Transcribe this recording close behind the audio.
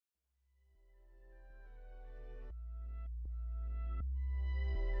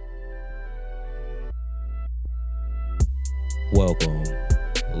Welcome,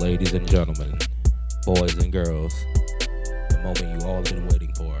 ladies and gentlemen, boys and girls, the moment you all been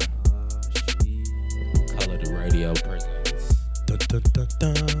waiting for. Color the Radio presents.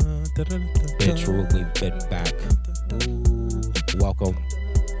 Bitch, we've been back. Welcome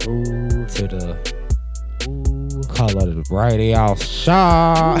to the Color the Radio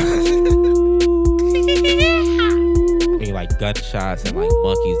show. Ain't like gunshots and like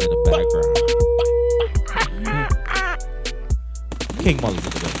monkeys in the background. King Mully's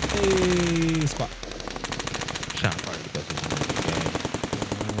in the building. Hey, spot. Sean Parker, the best in the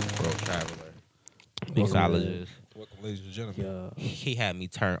game. World traveler. Mixologist. Welcome, ladies and gentlemen. He had me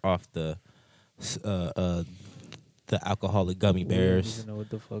turn off the alcoholic gummy We didn't bears. even know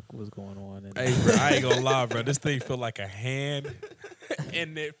what the fuck was going on. Hey, bro, I ain't gonna lie, bro. This thing feel like a hand,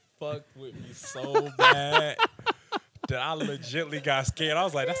 and it fucked with me so bad that I legitly got scared. I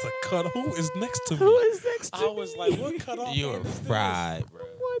was like, "That's a cut. Who is next to me?" Who is next to I was like, "What cut off?" You were fried, bro.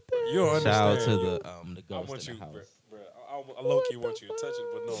 What the You don't Shout out understand. to the I ghost want in you, the bro. house. I low key want you to touch it,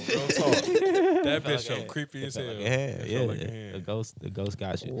 but no, real talk. That bitch so creepy as hell. Like a It hand, felt yeah. like a hand. The ghost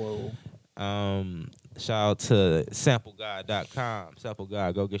got you. Whoa. Shout out to sampleguide.com. Sample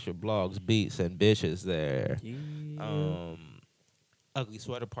Guide, go get your blogs, beats, and bitches there. Yeah. Ugly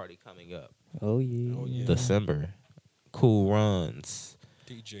Sweater Party coming up. Oh yeah. Oh, yeah. December. Cool Runs.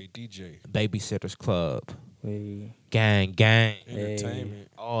 DJ, Babysitters Club. Hey. Gang. entertainment.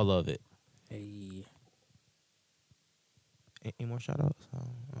 All of it. Hey. Any more shout outs?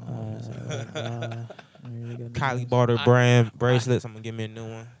 I really got Kylie nothing Baller brand bracelets. I'm going to give me a new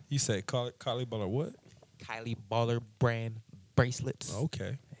one. You say Kylie Baller what? Kylie Baller brand bracelets. Okay.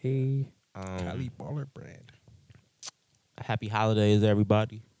 else. Hey. Kylie Baller brand. Happy holidays,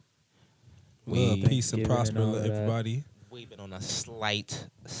 everybody. Love, peace, and Thanksgiving and prosper, all of that. everybody. We've been on a slight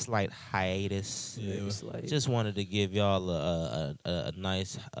hiatus. Yeah, it was- It's like, Just wanted to give y'all a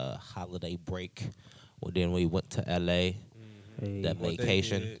nice holiday break. Well, then we went to LA. hey, That What they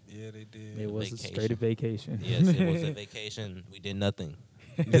vacation. did, yeah, they did. it was vacation. a straight vacation. Yes, it was a vacation. We did nothing.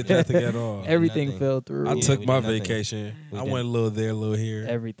 Did nothing at all. Everything Nothing. fell through. I Yeah, took we my did nothing. vacation. We I did- went a little there, a little here.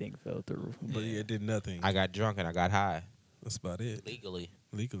 Everything fell through. But yeah, it did nothing. I got drunk and I got high That's about it. legally.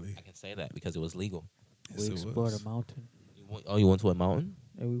 Legally. I can say that because it was legal. Yes, We it explored was. a mountain, You went to a mountain?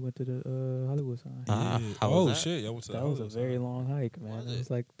 and we went to the Hollywood sign. Ah, Yeah. how was Oh, that? shit. Y'all went to the That was a Hollywood very sign. long hike, man. Was It was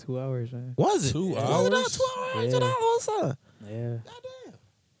it? like 2 hours, man. Was it? 2 Was it hours? not 2 hours to the Yeah. Hollywood Sign? Yeah. Goddamn.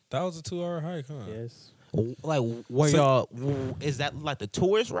 That was a 2-hour hike, huh? Yes. Like, where So- y'all, is that like the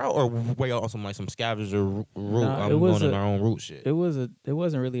tourist route or where y'all on some like some scavenger route? Nah, it I'm was going on a- our own route shit. It wasn't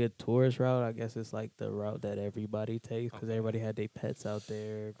really a tourist route. I guess it's like the route that everybody takes because Okay. everybody had their pets out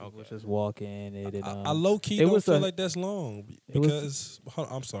there. People was Okay. just walking. It and, I low key it don't was feel a- like that's long it was- because hold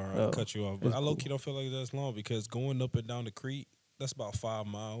on, I'm sorry, I Oh, cut you off, but it's I low cool. key don't feel like that's long because going up and down the creek, that's about 5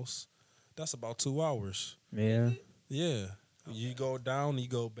 miles. That's about 2 hours. yeah. Yeah, you go down, you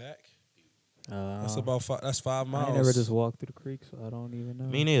go back. That's Uh, about 5. That's 5 miles. I never just walked through the creek, so I don't even know.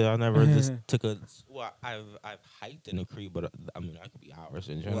 Me neither. I never just took a. Well, I've hiked in the creek, but I mean, I could be hours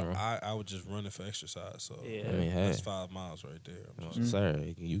in general. Well, I would just run it for exercise. So Yeah. I mean, hey, that's 5 miles right there. I'm well, just- sir,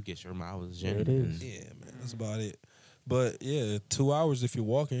 you get your mileage in. It is. and- yeah, man, that's about it. But yeah, 2 hours if you're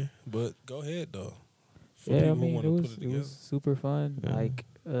walking. But go ahead though. For Yeah, I people who mean, wanna it put was it it together. was super fun. Yeah. Like,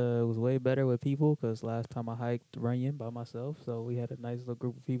 it was way better with people because last time I hiked Runyon by myself, so we had a nice little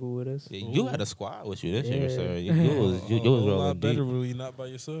group of people with us. Yeah, you had a squad with you this year, Yeah. sir. You was a rolling lot deep. better when you're not by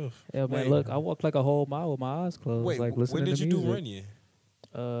yourself. Yeah, man. Wait. Look, I walked like a whole mile with my eyes closed, Wait, like listening when did to you music. do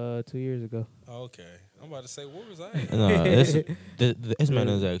Runyon? 2 years ago. Oh, okay, I'm about to say where was I? At? No, this man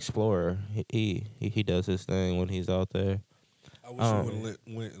is an explorer. He does his thing when he's out there. I wish you would have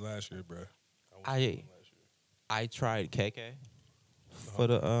went last year, bro. I tried KK for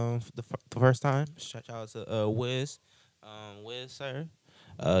the first time. Shout out to Wiz, Wiz sir.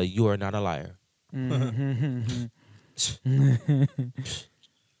 You are not a liar.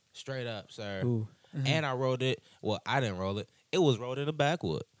 Straight up, sir. Ooh. And I rolled it. Well, I didn't roll it. It was rolled in the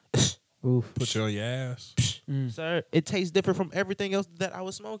backwood. Oof. Put you on your ass. Sir, it tastes different from everything else that I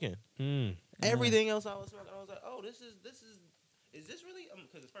was smoking. Mm. Everything else I was smoking, I was like, oh, this is this really?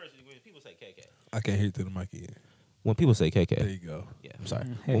 Because at first, when people say KK, I can't hear through the mic again. when people say There KK, you go. yeah, I'm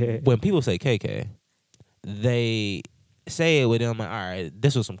sorry. when people say KK, they say it with them like, all right,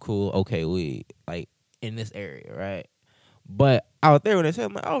 this was some cool, okay weed, like in this area, right? But out there when they say,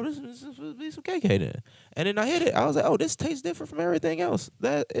 I'm like, oh, this would be some KK then. And then I hit it. I was like, oh, this tastes different from everything else.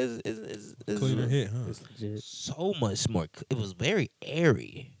 That is Cleaner hit, huh? It's legit. so much more. It was very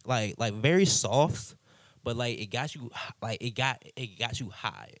airy, like very soft, but like it got you, like it got you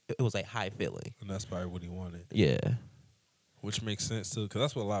high. It was like high feeling. And that's probably what he wanted. Yeah. Which makes sense too, because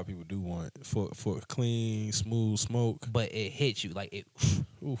that's what a lot of people do want for clean, smooth smoke. but it hits you like it.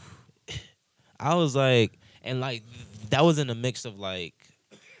 Oof. I was like, and like that was in the mix of like,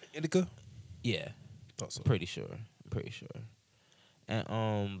 Indica? yeah, Thought so. pretty sure,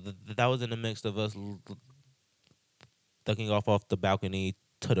 and that was in the mix of us ducking off the balcony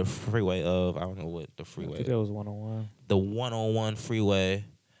to the freeway of I don't know what the I freeway, think that was 101. the 101 freeway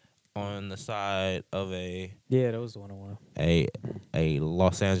on the side of Yeah, that was the 101. a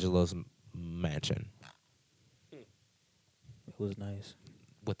Los Angeles mansion It was nice.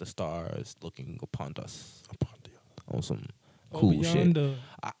 with the stars looking upon us on some Oh, cool shit. yonder.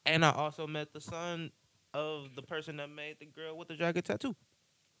 And I also met the son of the person that made the girl with the dragon tattoo.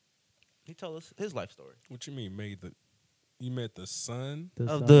 He told us his life story What you mean you met the son? The of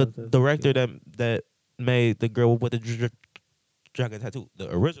son the of director that made the girl with the dragon tattoo,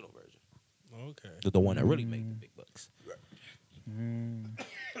 the original version, Okay. the one that really made the big bucks.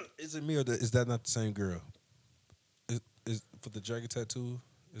 Is it me or is that not the same girl? Is for the dragon tattoo?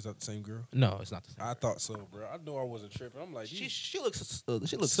 Is that the same girl? No, it's not the same. I thought so, bro. I knew I wasn't tripping. I'm like, She looks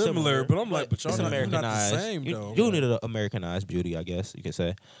Similar, but I'm like, but y'all it's not- you're not the Americanized. same, though. You need an Americanized beauty, I guess you could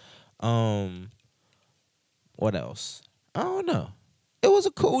say. What else? I don't know. It was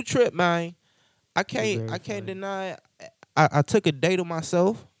a cool trip, man. I Very can't fun. deny. I took a day to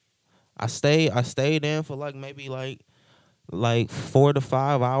myself. I stayed in for like maybe like 4 to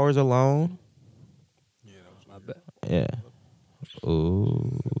 5 hours alone. yeah, that was My bad. Yeah.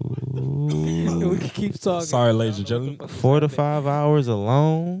 Ooh. We can keep talking. Sorry, ladies and I don't know what gentlemen. the fuck is 4 to happening. 5 hours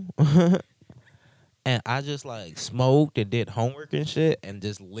alone. And I just like smoked and did homework and shit and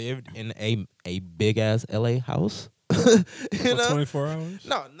just lived in a big ass LA house. You For know? 24 hours?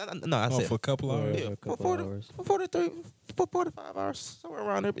 No, I Oh, said for a couple hours? yeah, a for couple 4 to hours. 4 to 5 hours, somewhere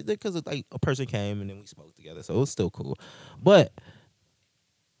around there, because like a person came and then we smoked together, so it was still cool. But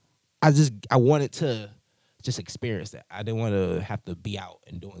I wanted to just experience that. I didn't want to have to be out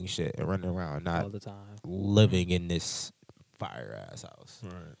and doing shit and running around, All not the time. living in this fire ass house.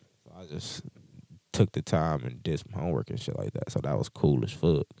 Right. So I just took the time and did some homework and shit like that. So that was cool as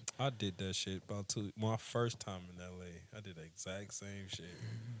fuck. I did that shit my first time in LA. I did the exact same shit.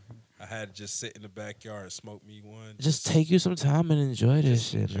 I had to just sit in the backyard and smoke me one. Just take you some time and enjoy this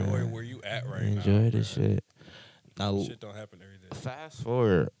shit, enjoy man. where you at right Enjoy now. this bruh. shit. Now, Shit don't happen every day. fast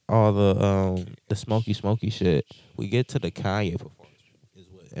forward all the smoky shit. We get to the Kanye performance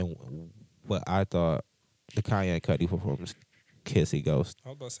what I thought the Kanye and Cudi performance, Kissy Ghost. I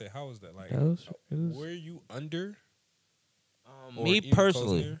was about to say, how was that? Like, It was- were you under? Or Me even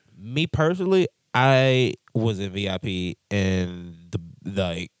personally, closer? I was in VIP in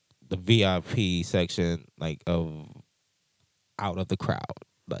the VIP section, like of out of the crowd,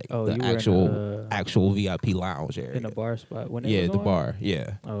 like Oh, the you were in actual VIP lounge area. in the bar spot when it Yeah, was the on? bar.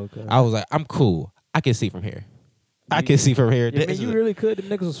 Yeah, Oh, okay. I was like, I'm cool. I can see from here. I You- can see from here. Yeah, I mean, This you is- really could. The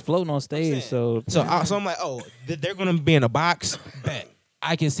niggas was floating on stage, saying. so so I'm like, oh, they're gonna be in a box. Bet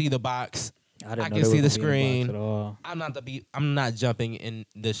I can see the box. I didn't I know can they see were the gonna be in screen. the box at all. I'm not jumping in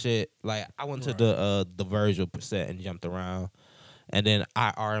the shit. Like I went to the Virgil set and jumped around, and then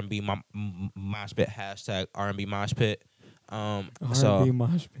I R&B mosh pit hashtag R&B mosh pit. So R&B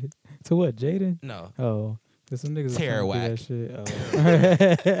mosh pit. To what, Jaden? no, Oh, there's some niggas Terror that do that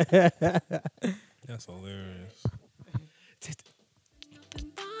shit. Oh. That's hilarious.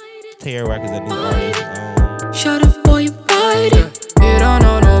 Terror Whack is a new artist. Shut up, boy, you bite it. You don't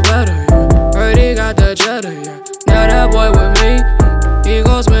know no better, yeah. Heard he got the cheddar, yeah. Now that boy with me, he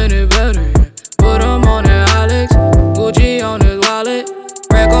gon' spend it better, yeah. Put him on that Alex, Gucci on his wallet,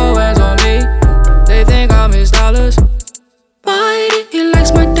 Greco hands on me. They think I'm his stylist. Bite it, he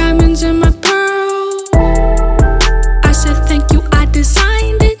likes my diamonds and my pearl. I said thank you, I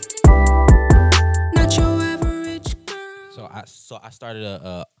designed it. Not your average girl. So I started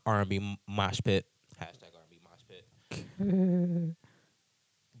a R&B mosh pit hashtag R&B mosh pit.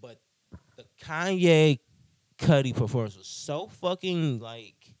 But the Kanye Cudi performance was so fucking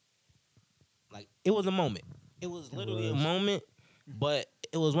like it was a moment. It was literally a was. moment, but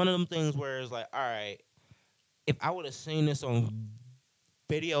it was one of them things where it's like, all right, if I would have seen this on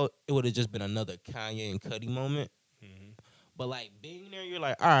video, it would have just been another Kanye and Cudi moment. Mm-hmm. But like being there, you're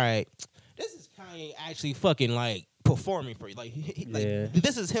like, all right, this is Kanye actually fucking like performing for you. Like, Yeah.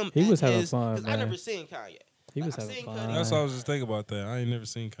 this is him. He at was having his- fun, 'cause I man. never seen Kanye. He was Like, I having seen fun. Kanye. That's what I was just thinking about that. I ain't never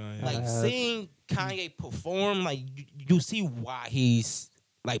seen Kanye. Like have. seeing Kanye perform, like you see why he's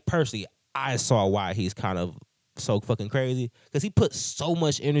like personally. I saw why he's kind of so fucking crazy because he put so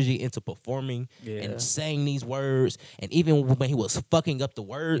much energy into performing Yeah. and saying these words, and even when he was fucking up the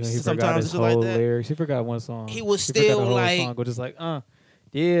words, He forgot sometimes his it's like whole that. lyrics. He forgot one song. He was forgot still the whole like- song, but just like,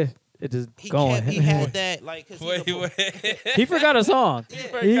 yeah, it just He going. he had that like. 'Cause Wait. He forgot a song. He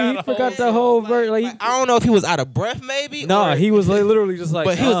forgot a forgot the whole whole verse. Like, I don't know if he was out of breath, maybe. no, or, he was literally just like,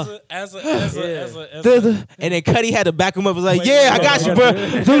 But he was- As a and then Cuddy had to back him up. Was like, Wait, yeah, I wait, got wait, you,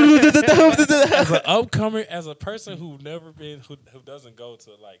 wait. bro. as an upcomer, as a person who never been, who doesn't go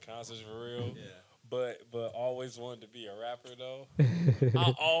to like concerts for real, but always wanted to be a rapper though.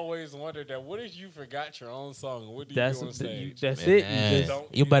 I always wondered that. What if you forgot your own song? What do you that's do on stage? that's it. Man, You just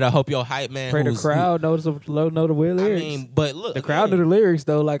don't- you better hope your hype man. pray the who's- crowd knows the lyrics. I mean, but look, the crowd knew again, the lyrics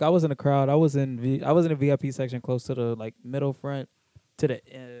though. Like I was in the crowd. I was in the VIP section close to the like middle front to the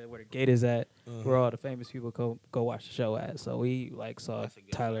where the gate is at, where all the famous people go watch the show at. So we like saw That's a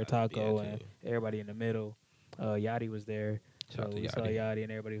good Tyler spot to be Taco at, and too. everybody in the middle. Yachty was there. Shout So out to we saw Yachty. Yachty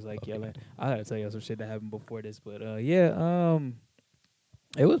and everybody was like Fuck yelling. I gotta tell you some shit that happened before this, but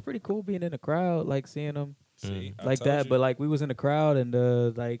it was pretty cool being in the crowd, like seeing them See, I like told that. you. But like we was in the crowd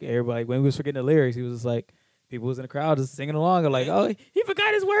and like everybody when we was forgetting the lyrics, he was just like people was in the crowd just singing along. I'm like, oh, he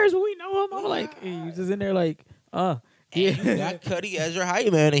forgot his words, but we know him. I'm like, he was just in there like, And you got Cuddy as your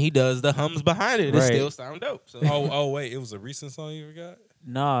hype man, and he does the hums behind it. It Right. still sound dope. So. oh wait, it was a recent song you forgot.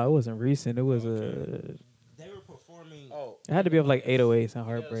 Nah, it wasn't recent. It was They were performing. it had to be of like 808s and Yeah,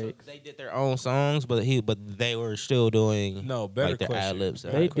 Heartbreaks. so they did their own songs, but they were still doing No, better like their question. ad libs.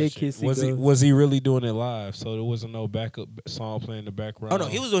 They did Kissy Was he Ghost. really doing it live? So there wasn't no backup song playing in the background. Oh no,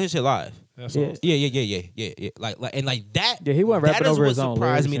 he was doing his shit live. That's Yeah. all. Yeah. Like and like that. Yeah, he wasn't that rapping is over what his own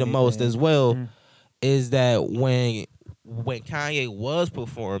surprised me lyrics the or most anything. as well. Mhm. Is that when Kanye was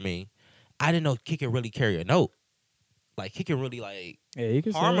performing, I didn't know Kid could really carry a note. Like he can really like Yeah, you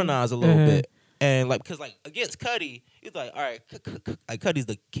can harmonize a little bit. And like, because like against Cuddy, he's like, all right, like Cuddy's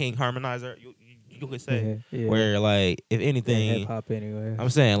the king harmonizer. You could say Yeah. where like if hip anything, hop anyway. I'm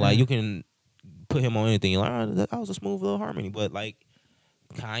saying like you can put him on anything. You're like, oh, that was a smooth little harmony, but like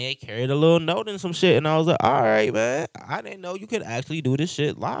Kanye carried a little note and some shit, and I was like, all right, man, I didn't know you could actually do this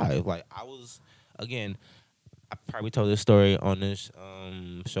shit live. Like I was, again, I probably told this story on this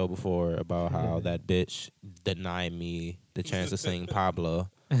show before about how that bitch denied me the chance to sing Pablo.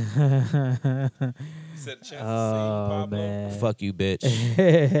 You said a chance to sing Oh Pablo. man. Fuck you, bitch.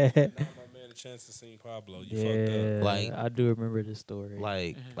 Not my man a chance to sing Pablo. You fucked Yeah, up. Like- I do remember the story.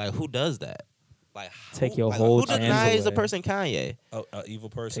 Like who does that? Like Take who- your like, whole who chance denies the away. person Kanye? Oh, evil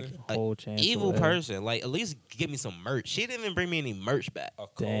person. Take your like, whole chance. Evil away. person. Like at least give me some merch. She didn't even bring me any merch back. A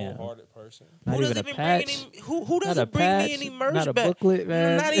Damn. cold-hearted person. Not Who even doesn't a even patch. bring any? Who Not a doesn't bring patch. me any merch Not a back? booklet,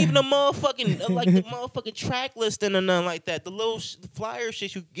 man. Not even a motherfucking like the motherfucking track listing or nothing like that. The little flyer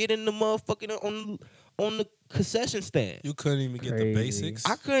shit you get in the motherfucking on the concession stand. You couldn't even get Crazy. the basics.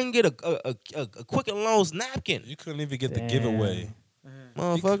 I couldn't get a quick and Loans napkin, You couldn't even get the Damn. giveaway.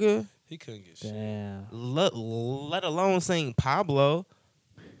 motherfucker. He couldn't get shit. Damn. Let alone sing Pablo.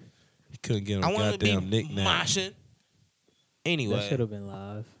 He couldn't get him I a wanted to be goddamn nickname. moshing. That should Anyway, have been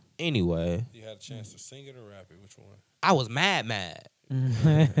live. anyway, You had a chance to sing it or rap it. Which one? I was mad.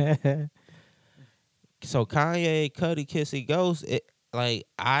 So Kanye, Cudi, Kissy, Ghost. It like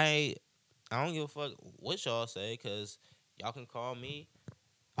I don't give a fuck what y'all say, cause y'all can call me.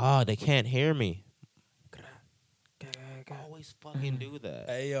 Oh, they can't hear me. Always fucking do that.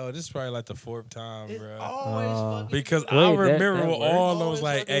 Hey yo, this is probably like the fourth time, It's bro. always fucking Because Wait, I that- remember that when works? all of them Always was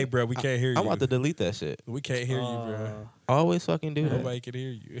like, fucking- "Hey, bro, we can't hear you. I'm about to delete that shit. We can't hear you, bro. Always fucking do that. Nobody can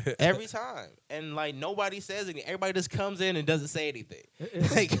hear you." Every time. And like nobody says anything. Everybody just comes in and doesn't say anything.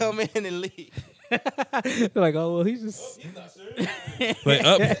 They come in and leave. Like, oh well, he's just like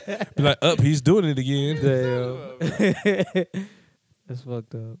up, he's doing it again. damn. That's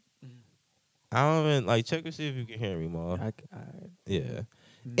fucked up. I don't even like check and see if you can hear me, Ma. I Yeah.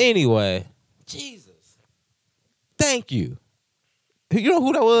 Anyway, Jesus. Thank you. You know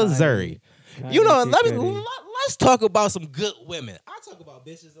who that was? Zuri. You know, let's talk about some good women. I talk about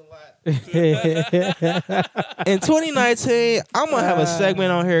bitches a lot. In 2019, I'm gonna have a segment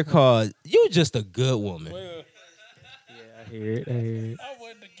on here called "You Just a Good Woman." Yeah, I hear it. I hear I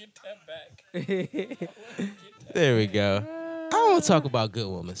wanted to get that back. it. There we go. I want to talk about good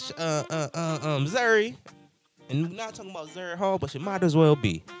women. Zuri, and we're not talking about Zuri Hall, but she might as well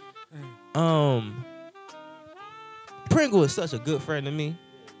be. Pringle is such a good friend to me,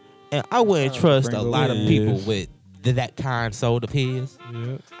 and I wouldn't trust a Pringle lot of is. people with that kind soul of his.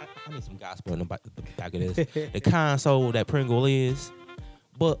 Yeah. I need some gospel in the back of this. The kind soul that Pringle is.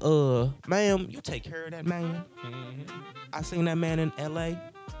 But ma'am, you take care of that man. I seen that man in L.A.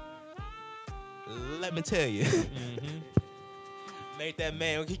 let me tell you. Mm-hmm. Made that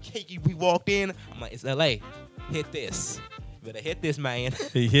man. We walked in. I'm like, it's LA. Hit this. Better hit this, man.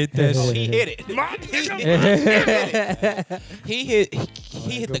 He hit that Oh, shit. he hit it.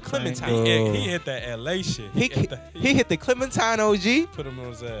 He hit the Clementine. He hit that LA shit. He hit the Clementine OG, put him on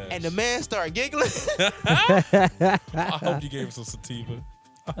his ass. and the man started giggling. I hope you gave him some sativa.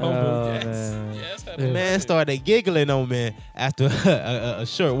 Oh, yes. man. Yes, The man started giggling on me after a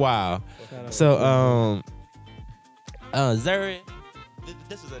short while. Shout out So, Zuri,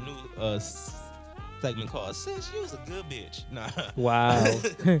 this is a new segment called "Sis, you was a good bitch." Nah, Wow.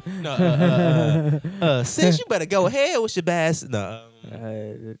 no, sis, you better go ahead with your bass. No,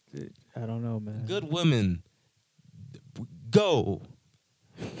 I don't know, man. good women, go.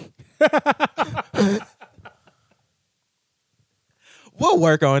 We'll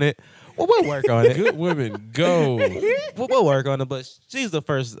work on it. We'll work on it. Good women, go. We'll work on it. But she's the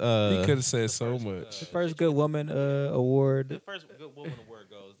first. He could have said so much. The first good woman award. The first good woman award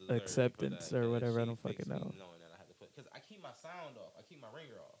goes to Zuri Acceptance for that, or and whatever, I she don't fucking fixed me know. knowing that I had to put because I keep my sound off. I keep my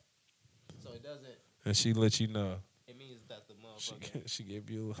ringer off, so it doesn't. And she let you know. It means that the motherfucker. She gave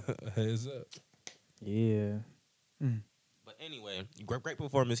you a heads up. Yeah. But anyway, great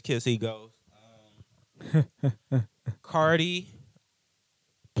performance. Kiss he goes. Cardi,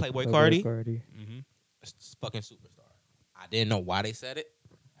 Playboy Cardi, Mm-hmm. fucking superstar. I didn't know why they said it.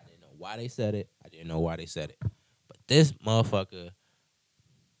 I didn't know why they said it. But this motherfucker,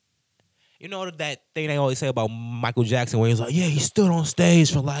 you know that thing they always say about Michael Jackson, where he's like, yeah, he stood on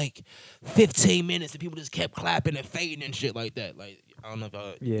stage for like 15 minutes and people just kept clapping and fading and shit like that. Like, I don't know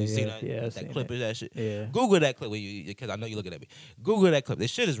if you seen that, I've that seen clip it. of that shit. Yeah. Google that clip because I know you're looking at me. Google that clip.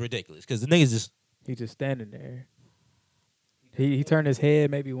 This shit is ridiculous because the niggas just. He just standing there. He turned his head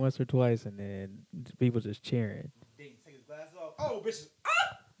maybe once or twice, and then people just cheering. Take his glasses off. Oh,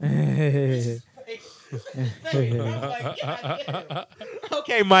 bitches.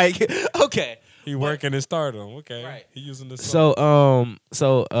 Okay, Mike. Okay. He working his stardom. Okay. Right. He using the song.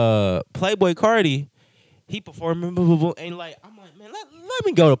 Playboy Cardi, he performed and like I'm like, man, let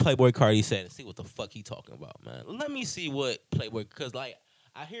me go to Playboy Cardi set and see what the fuck he talking about, man. Let me see what Playboy, cause like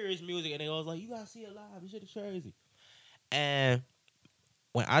I hear his music and they was like, you gotta see it live. This shit is crazy. And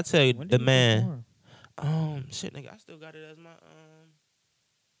when I tell you When the did he man, perform? shit, nigga, I still got it as my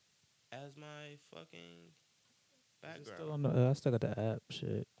fucking Is it background. still on the, I still got the app.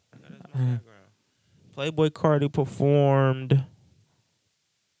 Shit. I got it as my background. Playboy Cardi performed.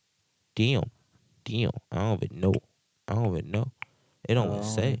 Damn. I don't even know. It don't even I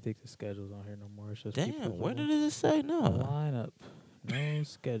say. don't think the schedule's on here no more. It's just Damn, where did it say? No. Lineup. No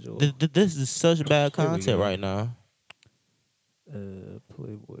schedule. This is such bad Here we content go. right now.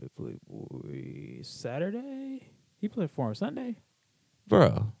 Playboy. Saturday? He performed Sunday?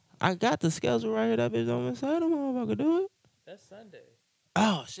 Bro, I got the schedule right here. That bitch on my side. I'm motherfucker do it. That's Sunday.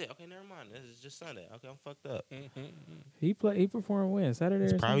 Oh, shit. Okay, never mind. This is just Sunday. Okay, I'm fucked up. He performed when? Saturday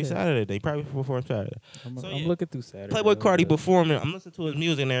It's or probably Sunday? Saturday. They probably performed Saturday. I'm So, I'm yeah. looking through Saturday. Playboy Cardi but- performing. I'm listening to his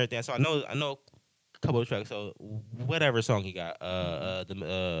music and everything, so I know a couple of tracks. So whatever song he got,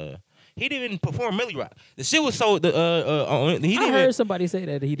 he didn't even perform Millie Rock. The shit was so he I didn't heard even, somebody say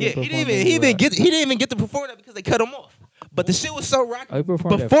that he yeah, did. he didn't even get to perform that because they cut him off. But the shit was so rocky Oh, he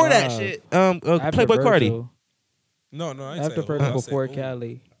performed at before that 5. shit. After Playboy Cardi. Virgil. No, I ain't After saying Virgil, ooh. I before said ooh.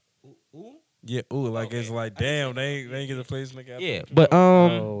 Cali. Yeah, ooh, like it's Okay. like damn, they ain't get the place nigga. after Yeah, Virgil. but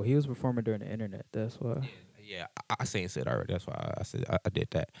Oh, he was performing during the internet. That's why. yeah, I seen it already. That's why I said I did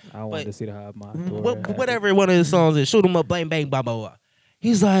that. I wanted But to see the Hive Mind. Whatever one of his songs is, shoot him up, bang bang, blah blah blah.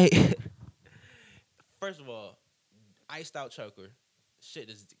 He's like, first of all, iced out choker, shit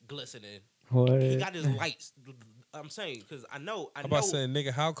is glistening. What? He got his lights. I'm saying because I know. I'm about saying,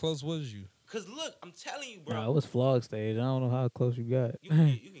 nigga, how close was you? Because look, I'm telling you, bro. Bro, it was vlog stage. I don't know how close you got. You can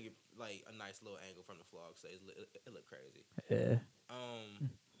get like a nice little angle from the vlog stage. It look crazy. Yeah.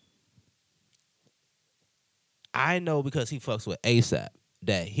 I know because he fucks with ASAP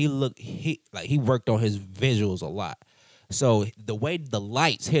that he worked on his visuals a lot. So the way the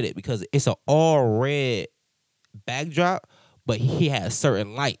lights hit it, because it's an all red backdrop, but he has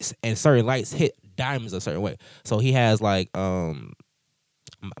certain lights, and certain lights hit diamonds a certain way. So he has like I'm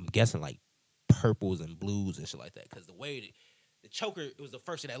guessing like purples and blues and shit like that. Because the way the choker, it was the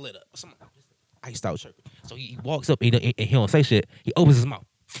first thing that lit up. Some iced out choker. So he walks up and he don't say shit. He opens his mouth,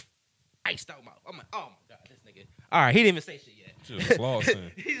 iced out mouth. I'm like, oh my god, this nigga. All right, he didn't even say shit yet. Just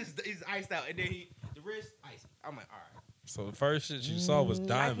flossing. he's iced out, and then the wrist ice. I'm like, all right. So the first shit you saw was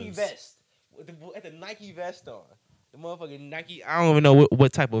diamonds. Nike vest. With the Nike vest on. The motherfucking Nike. I don't even know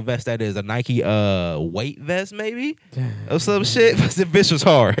what type of vest that is. A Nike weight vest maybe or some shit. But the bitch was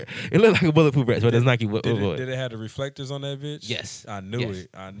hard. It looked like a bulletproof vest, but it's Nike. Did it have the reflectors on that bitch? Yes. I knew Yes. it.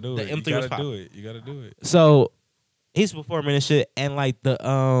 I knew The it. You M3 was gotta do it. You gotta do it. So he's performing and shit, and like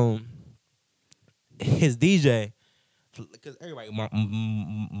the his DJ, because everybody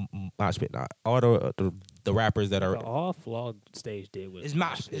mosh pit, not all the rappers that are. All Flog stage did was It's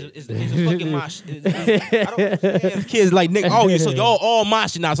mosh. pit. It's a fucking mosh. I don't understand kids like nigga. Oh, so y'all all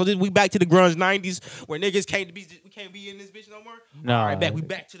moshing now. So we back to the grunge '90s where niggas we can't be in this bitch no more. Nah. All right, we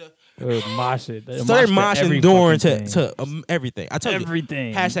back to the. It was moshing. So they're moshing during to everything. I tell everything.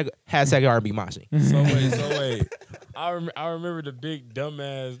 you, hashtag R&B moshing. So wait. I remember the big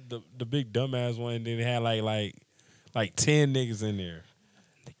dumbass, the big dumbass one. And then it had like 10 niggas in there.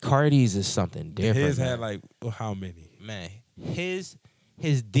 Cardi's is something different. His man. had like how many? Man, his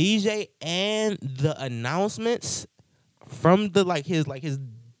DJ and the announcements from the his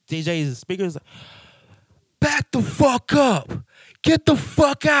DJ's speakers. Back the fuck up. Get the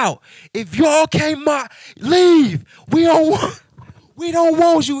fuck out. If y'all can't leave. We don't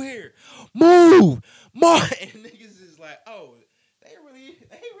want you here. Move. And niggas is like, oh, they really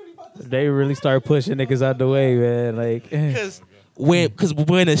about to They really start pushing niggas out the way, man. Like, Because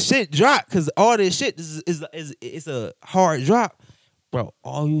when the shit drop, because all this shit is a hard drop, bro.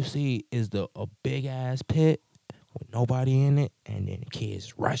 All you see is a big ass pit with nobody in it, and then the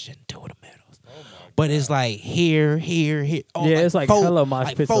kids rushing to the middle. But it's like here. Oh, yeah, it's like hella mosh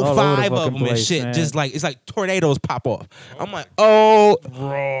like pits 4, all over 5 the of fucking them and place, shit. man. Just like it's like tornadoes pop off. I'm like, oh,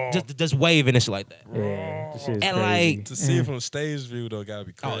 just waving and shit like that. Yeah, this shit is And crazy. To see it from stage view though, gotta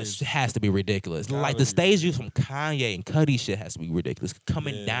be Oh, crazy. it has to be ridiculous. Gotta Like be the stage view from Kanye and Cudi shit has to be ridiculous.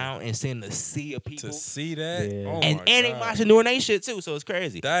 Coming Yeah. down and seeing the sea of people. To see that, Yeah. oh and my they God. moshing doing they shit too, so it's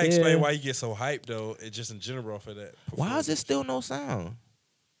crazy. That explain Yeah. why you get so hyped though. It just in general for that. Why is there still no sound?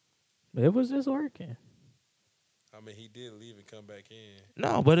 It was just working. I mean, he did leave and come back in.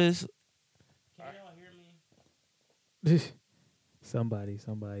 No, but it's. Can y'all hear me?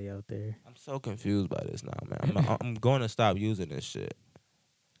 Somebody out there. I'm so confused by this now, man. I'm going to stop using this shit.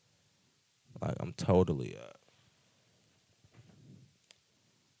 Like I'm totally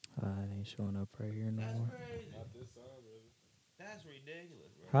It ain't showing up right here no more. crazy. That's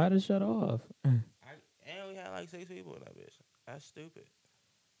ridiculous, bro. How to shut off? And we had like 6 people in that bitch. That's stupid.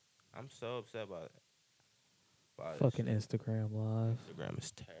 I'm so upset about it. Fucking Instagram live. Instagram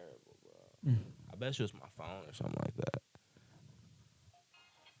is terrible, bro. I bet you it's my phone or something like that.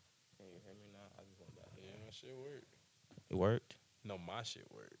 Can you hear me now? I just went back in. Yeah, my shit worked. It worked? No, my shit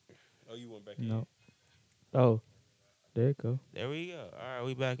worked. Oh, you went back No. Oh, there you go. There we go. All right,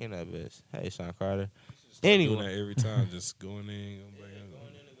 we back in that bitch. Hey, Sean Carter. in. Anyway. Doing that every time, just going in, going back in.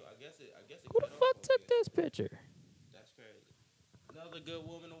 I guess it Who the fuck took this picture? That's crazy. Another good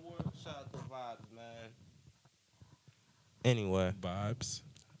woman award. Shout out to Vibes, man. Anyway. Vibes.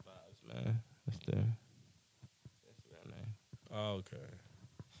 Vibes, man. That's their name. Oh, okay.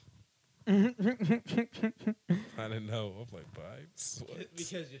 I didn't know. I'm like vibes. What?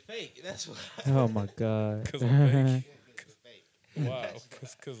 Because you're fake. That's why. Oh my god. Because I'm fake. Because fake. Wow.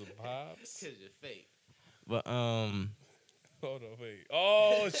 Because of vibes. Because you're fake. But Hold on, wait.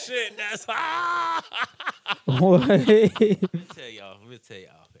 Oh shit, that's What? let me tell y'all.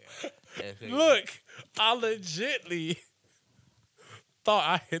 Man. Look, I legitly thought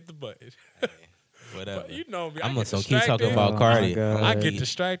I hit the button. Whatever. But you know me. I'm I gonna get so keep talking distracted. about Oh, Cardi. my God. I get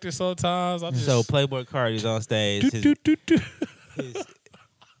distracted sometimes. I just So Playboy Cardi's on stage.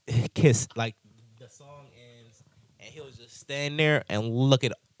 His like the song ends, and he'll just stand there and look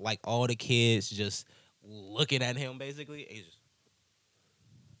at like all the kids just looking at him basically. And he's just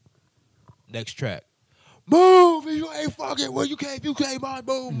next track. Move! If you ain't fucking well, you can't move,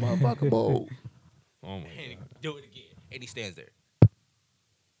 motherfucker, move. Oh my And god. do it again, and he stands there.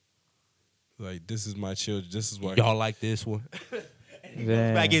 Like this is my children. This is why Y'all like this one? And he goes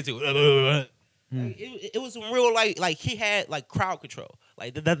Damn. back into it. Like, it was some real like he had like crowd control.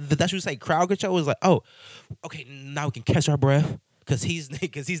 Like that's what you say. Crowd control was like, oh, okay, now we can catch our breath because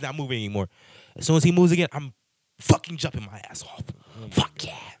he's not moving anymore. As soon as he moves again, I'm fucking jumping my ass off. Fuck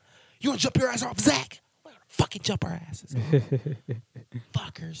yeah, you gonna jump your ass off, Zach? We're gonna fucking jump our asses,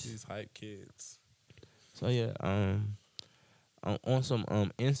 fuckers. these hype kids. So yeah, on some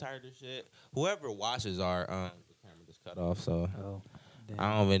insider shit. Whoever watches our the camera just cut off, so Oh, damn.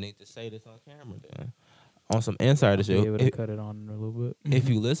 I don't even need to say this on camera. Then on some insider Be able to shit. cut it on a little bit. If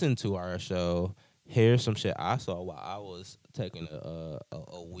you listen to our show, here's some shit I saw while I was taking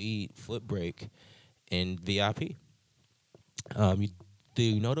a weed foot break in VIP. Do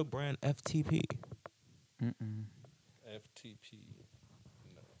you know the brand FTP? Mm-mm. FTP.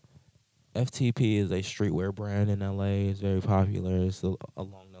 FTP is a streetwear brand in LA. It's very popular. It's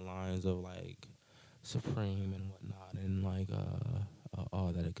along the lines of like Supreme and whatnot, and like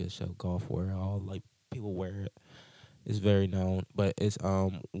all that good show golf wear. All like people wear it. It's very known, but it's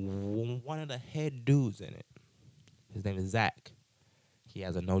one of the head dudes in it. His name is Zach. He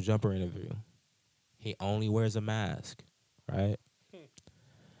has a no jumper interview. He only wears a mask, right?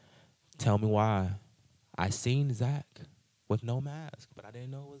 Tell me why. I seen Zach with no mask, but I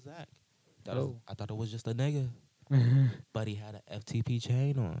didn't know it was Zach. I thought it was just a nigga. But he had an FTP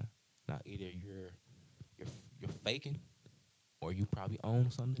chain on. Now either you're faking, or you probably own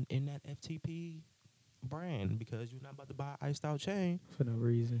something in that FTP brand because you're not about to buy an iced out chain for no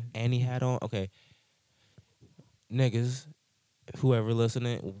reason. And he had on niggas, whoever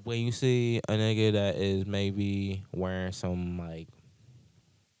listening, when you see a nigga that is maybe wearing some like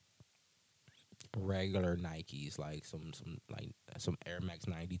regular Nikes, like some Air Max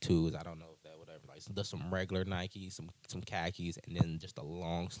 92s. I don't know if that whatever. Like some regular Nikes, some khakis, and then just a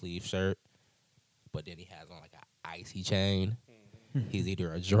long sleeve shirt. But then he has on like an icy chain. He's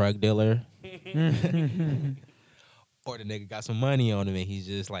either a drug dealer or the nigga got some money on him, and he's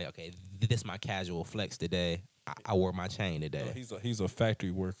just like, okay, this my casual flex today. I wore my chain today. No, he's a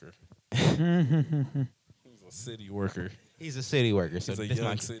factory worker. He's a city worker. He's a city worker. So he's a this young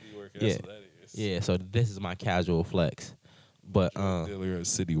my, city worker. That's what that is. Yeah, so this is my casual flex. But dealer, a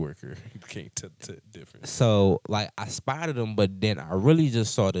city worker. You can't tell the difference. So like I spotted him, but then I really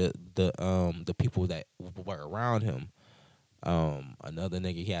just saw the people that were around him. Another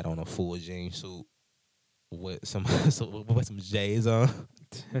nigga, he had on a full jean suit with some J's on.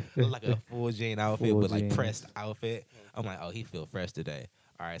 Like a full jean outfit, full but like jeans. pressed outfit. I'm like, oh, he feel fresh today.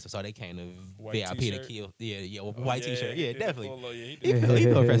 All right, so they came to White VIP t-shirt? to kill. Yeah, white t-shirt. Yeah, he did definitely. the full- yeah, He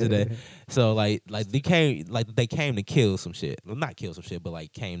feel fresh today. So like they came to kill some shit. Well, not kill some shit, but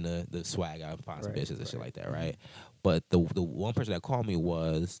like came to the swag out and find some bitches and shit like that, right? But the one person that called me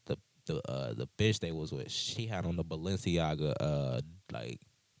was the bitch they was with. She had on the Balenciaga like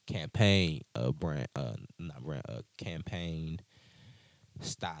campaign brand not brand campaign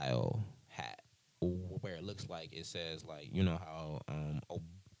style hat, where it looks like it says like, you know how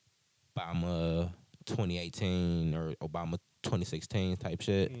Obama 2018 or Obama 2016 type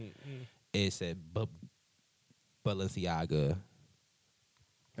shit. It said Balenciaga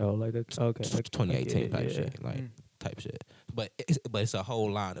Oh, like a, okay, 2018 type yeah. shit, like type shit. But it's a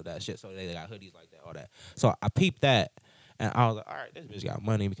whole line of that shit. So they got hoodies like that, all that. So I peeped that, and I was like, all right, this bitch got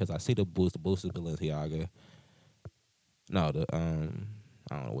money because I see the boots. The boots is Balenciaga. No, I don't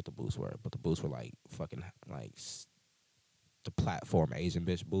know what the boots were, but the boots were like fucking like the platform Asian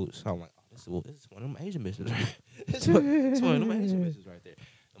bitch boots. So I'm like, oh, this is one of them Asian bitches, right? It's one of them Asian bitches right there.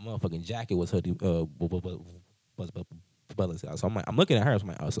 The motherfucking jacket was hoodie, Balenciaga. So I'm looking at her. I'm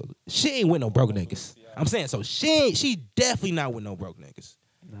like, oh, so she ain't with no broke niggas. I'm saying, so she definitely not with no broke niggas.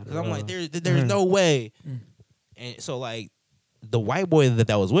 Cause I'm like, there's no way. And so like, the white boy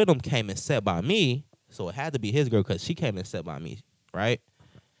that was with him came and sat by me, so it had to be his girl because she came and sat by me, right?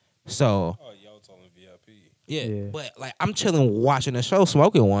 So y'all told him VIP. yeah, but like I'm chilling, watching the show,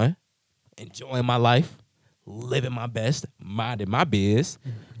 smoking one, enjoying my life, living my best, minding my biz.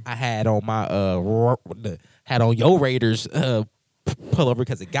 I had on my had on Yo Raiders pullover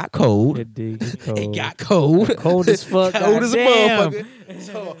because it got cold. It got cold. Cold as fuck. Cold as a goddamn. motherfucker.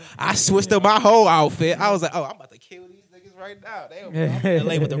 So I switched up my whole outfit. I was like, oh, I'm about to kill these niggas right now. They in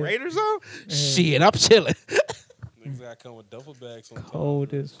LA with the Raiders on. Shit, I'm chilling. Niggas gotta come with duffel bags sometimes.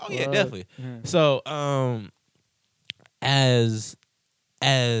 Cold as fuck. Oh yeah, definitely. So as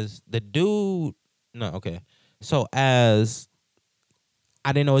the dude, no, okay. So as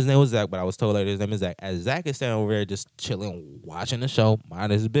I didn't know his name was Zach, but I was told later his name is Zach. As Zach is standing over there just chilling, watching the show,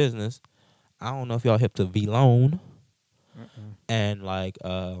 minding his business. I don't know if y'all hip to V-Lone and like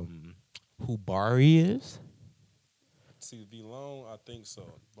who Barry is. See, V-Lone, I think so.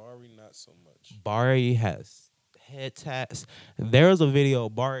 Barry, not so much. Barry has head tats. There's a video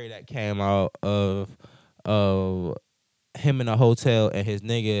of Barry that came out of him in a hotel and his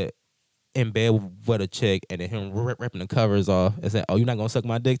nigga in bed with a chick, and then him ripping the covers off and saying, "Oh, you not gonna suck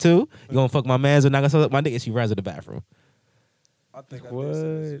my dick too? You gonna fuck my man's or not gonna suck my dick?" And she runs to the bathroom. I think I did see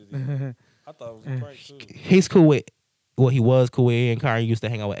this video. I thought it was a prank too. He's cool with, well, he was cool with, and Kanye used to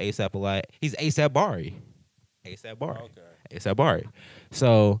hang out with ASAP a lot. He's ASAP Bari. ASAP Bari. Okay. ASAP Bari.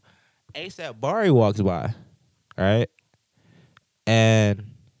 So ASAP Bari walks by, right? And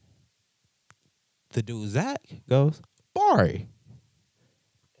the dude Zach goes, Bari.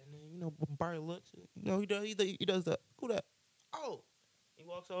 And then, you know, Bari looks, you know, he does the, who that? Oh. He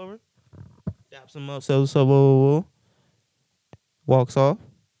walks over, daps him up, says, what's up, whoa. walks off.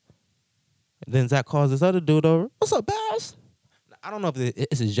 And then Zach calls this other dude over. What's up, Bass? I don't know if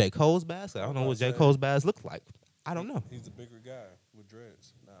it's J. Cole's Bass. I don't know what J. Cole's Bass looks like. I don't know. He's the bigger guy with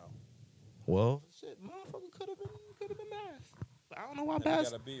dreads now. Well, shit, motherfucker could have been Bass. I don't know why And Bass.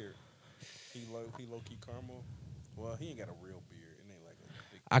 he got a beard. He low key caramel. Well, he ain't got a real beard. It ain't like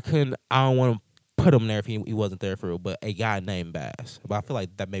a big. I don't want to put him there if he wasn't there for real. But a guy named Bass. But I feel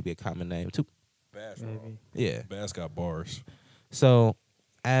like that may be a common name too. Bass. Maybe. Yeah. Bass got bars. So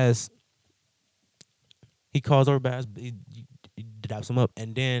as he calls over Bass, he daps him up,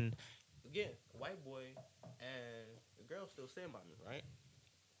 and then again, white boy and the girl still stand by me, right?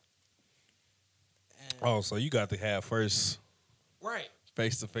 And Oh, so you got to have first right.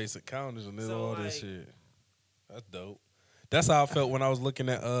 face-to-face encounters and then So, all this like- shit. That's dope. That's how I felt when I was looking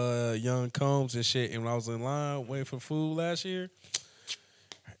at Young Combs and shit, and when I was in line waiting for food last year.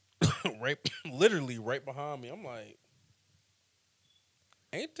 Literally right behind me. I'm like,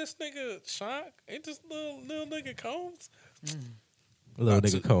 ain't this nigga Shock? Ain't this little nigga Combs? Little Not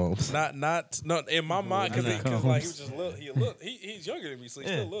nigga too- Combs. Not in my mind because nigga like he Combs. was just little. He's younger than me, so he's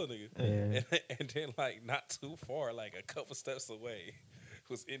Yeah. still a little nigga. Yeah. And then like not too far, like a couple steps away,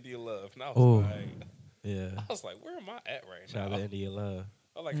 was India Love, and I Ooh. was like, Yeah. where am I at right Shout out now? to India Love.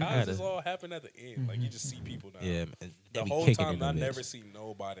 I'm like, how does this all happen at the end? Like you just see people now. Yeah, man. They The be whole kicking time it I in never this. see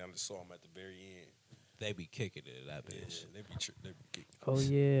nobody. I just saw them at the very end. They be kicking it in that Yeah, bitch. they be kicking. Oh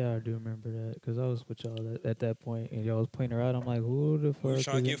yeah, I do remember that because I was with y'all at that point, and y'all was pointing her out. I'm like, who the fuck? We were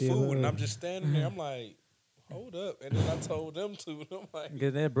trying to is get India food, and Love? I'm just standing there. I'm like, hold up. And then I told them to, and I'm like,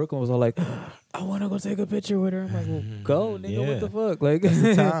 And then Brooklyn was all like, I want to go take a picture with her. I'm like, well, go, nigga. Yeah. What the fuck? Like, That's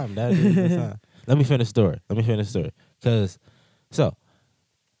the time. That is the time. Let me finish the story. Cause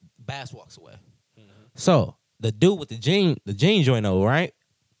Bass walks away. So the dude with the jean joint over, right?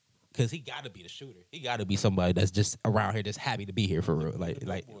 Cause he gotta be the shooter. He gotta be somebody that's just around here, just happy to be here for real. Like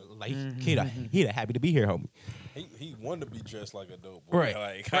he that happy to be here, homie. he wanted to be dressed like a dope boy. Right.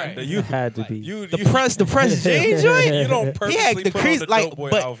 Like, Right. you had to be. You The press jean joint. You don't He purposely had the put on crease the like, dope boy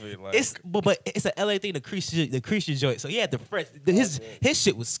but outfit. Like, but it's an LA thing. The crease joint. So he had the fresh. His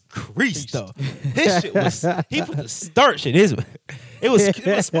shit was creased though. His shit was. He put the starch in his. It was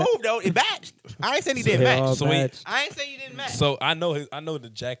smooth though. It matched. I ain't saying he didn't They all match. So he- matched. I ain't saying he didn't match. so I know the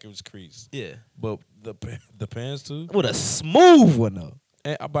jacket was creased, Yeah, but the pants too. with a smooth one though.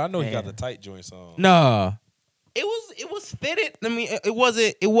 But I know he got Man. the tight joints on. Nah, it was fitted. I mean,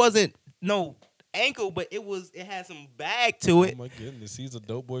 it wasn't no ankle, but it had some bag to Oh it. my goodness, he's a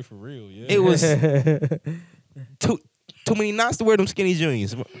dope boy for real. Yeah, It was too many knots to wear them skinny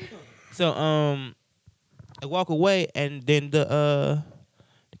jeans. So I walk away, and then the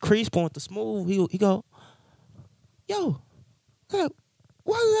crease point, the smooth. He go, yo, why is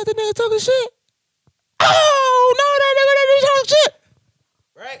that the nigga talking shit? Oh no, that nigga talking shit.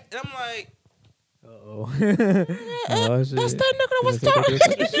 Right, and I'm like, Oh shit. that's that nigga that was talking.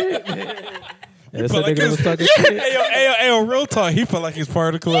 That's felt that like nigga that was his- talking shit. Hey, real talk. He felt like he's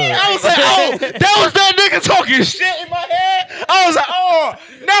part of the club. I was like, oh, that was that nigga talking shit in my head. I was like, oh,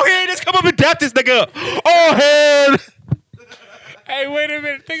 now he ain't just come up and dap this nigga up. Oh, hell. Hey, wait a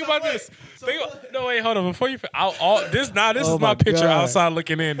minute. Think about this. No, wait, hold on. Before you, this Oh is my my picture God. outside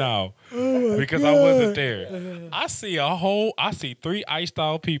looking in now because I wasn't there. I see 3 iced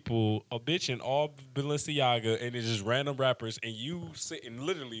out people, a bitch in all Balenciaga, and it's just random rappers, and you sitting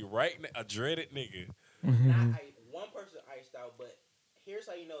literally right a dreaded nigga. One person iced out, but here's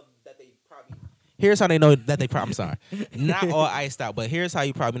how you know that they probably. Here's how they know that they probably. I'm sorry, not all iced out, but here's how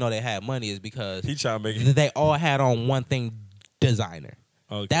you probably know they had money is because He trying to make it. they all had on one thing designer.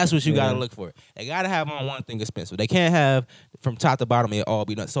 Okay. That's what you Yeah. gotta look for. They gotta have on one thing expensive. They can't have from top to bottom it all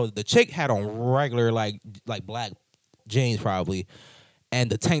be done. So the chick had on regular like black jeans probably, and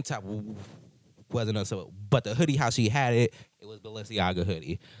the tank top wasn't on. So, but the hoodie, how she had it, it was Balenciaga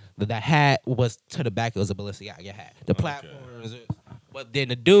hoodie. The hat was to the back. It was a Balenciaga hat. The platforms, but then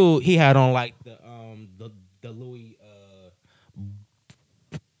the dude he had on like the Louis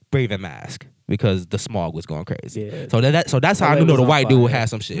breathing mask because the smog was going crazy. Yeah. So that's how I LA knew was the on white dude fire. had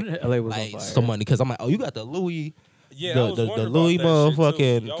some shit. LA was Like on fire. some money because I'm like, oh, you got the Louis. Yeah, the- I was the wondering Louis about that shit, too.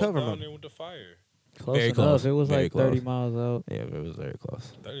 motherfucking Y'all cover down man. there with the fire. Close Very enough. close. It was Very like 30 close. miles out. Yeah, it was very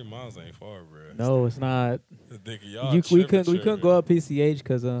close. 30 miles ain't far, bro. No, it's not. Nigga, y'all We tripping. couldn't go up PCH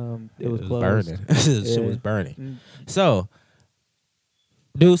because it was closed. burning. Shit Yeah. was burning. Mm. So,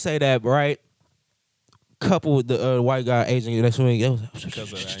 dude say that right. Couple with the white guy Asian next to me, Because of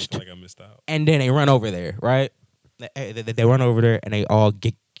that, I ain't feel like I missed out. and then they run over there, right? They run over there and they all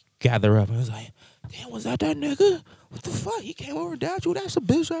gather up. And I was like, damn, was that nigga? what the fuck? He came over without you. That's a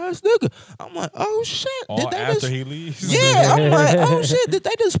bitch ass nigga. I'm like, oh shit. All Did they after just, he leaves. yeah, I'm like, oh shit. Did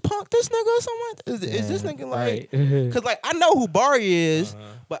they just punk this nigga or something like that? Is this Damn, nigga like? right. Cause like I know who Barry is, Uh-huh.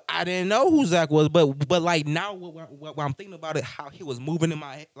 but I didn't know who Zach was. But like now, what I'm thinking about it, how he was moving in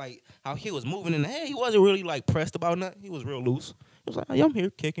my head, like how he was moving in the head. He wasn't really like pressed about nothing. He was real loose. He was like, hey, I'm here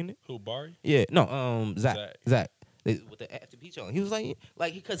kicking it. Who, Barry? Yeah, no, Zach. Zach. With the FTP on. He was like,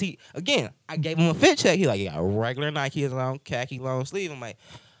 because he, again, I gave him a fit check. He like, he got regular Nikes on, khaki long sleeve. I'm like,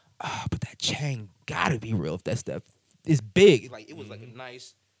 but that chain gotta be real if that stuff is big. Like, it was like a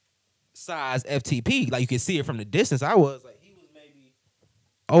nice size FTP. Like, you could see it from the distance. I was like, he was maybe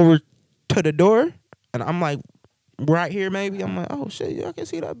over to the door, and I'm like, right here maybe. I'm like, oh shit, yeah, I can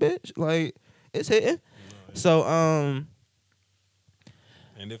see that bitch. Like, it's hitting. So,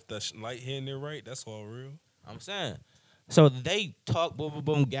 And if the light hitting it right, that's all real. I'm saying. So they talk, boom, boom,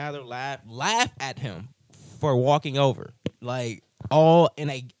 boom, gather, laugh at him for walking over. Like, all in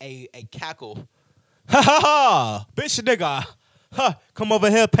a cackle. Ha ha ha! Bitch, nigga. Huh, come over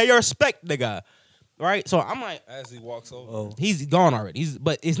here, pay your respect, nigga. Right? So I'm like, As he walks over. Oh, he's gone already.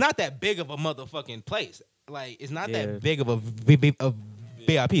 But it's not that big of a motherfucking place. Like, it's not Yeah. that big of a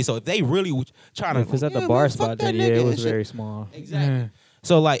VIP. So if they really trying to. if it's at the yeah, bar man, fuck spot, that then yeah, nigga it and was shit. very small. Exactly.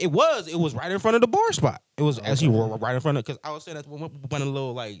 So like it was right in front of the bar spot. It was actually right in front of because I was saying that's one of the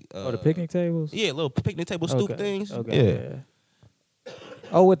little like Oh, the picnic tables. yeah, little picnic table stoop Okay. things. Okay. Yeah.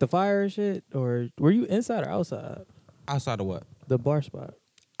 Oh, with the fire and shit, or were you inside or outside Outside of what? the bar spot?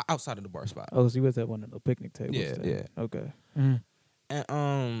 Outside of the bar spot. Oh, so you was at one of the picnic tables. Yeah, then. yeah. Okay.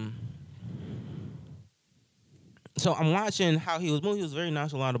 And so I'm watching how he was moving. He was very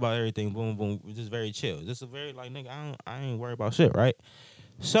nonchalant about everything. Boom, boom, just very chill. Just a very like nigga. I ain't worried about shit, right?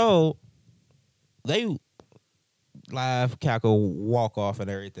 So they laugh, cackle, walk off, and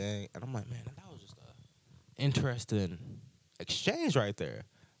everything. And I'm like, man, that was just a interesting exchange right there.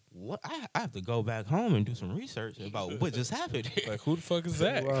 What I have to go back home and do some research about what just happened here. Like, who the fuck is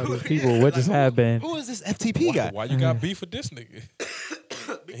that? Wow, these people, what just happened? Who is this FTP guy? Why you got beef with this nigga?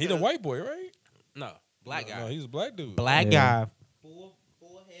 He the white boy, right? No, black guy. No, he's a black dude. Black Yeah. guy. Full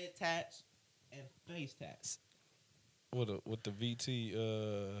head tats and face tats With the VT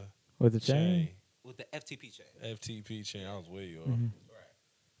With the chain? with the FTP chain. FTP chain. I was way off. Mhm. Right.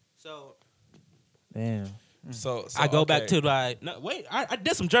 So Damn. So I go back to like no wait. I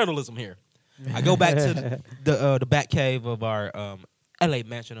did some journalism here. I go back to the back cave of our LA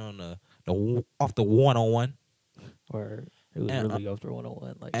mansion on the off the 101. Or it was And, really off the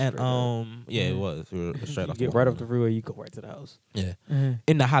 101. Like, And straight up. yeah, it was. We were straight You off get the right off 101. the freeway, you go right to the house. Yeah. Mm-hmm.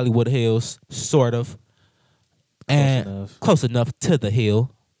 In the Hollywood Hills, sort of. And enough. close enough to the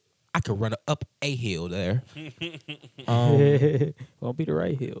hill. I could run up a hill there. Won't be the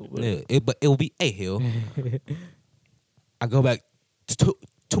right hill. But Yeah, but it will be a hill. I go back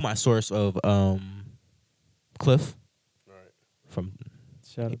to my source of Cliff Right. from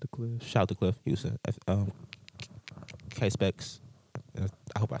shout out to Cliff. shout out to Cliff Houston. K Specs.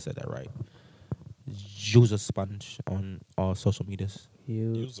 I hope I said that right. Use a sponge on all social medias.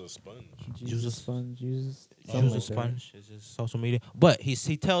 Use a sponge. Use a sponge. Use Use something a like that. sponge. It's just social media. But he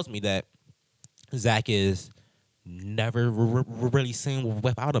tells me that Zach is never really seen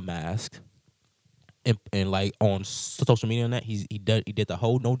without a mask. And like on social media and that he did the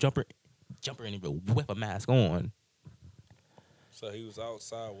whole no jumper and even with a mask on. So he was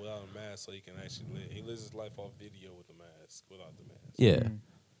outside without a mask, so he can actually live. He lives his life off video with the mask, without the mask. Yeah, Mm.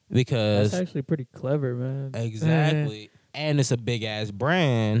 because That's actually pretty clever, man. exactly, and it's a big ass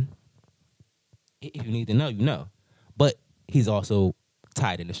brand. If you need to know, you know. But he's also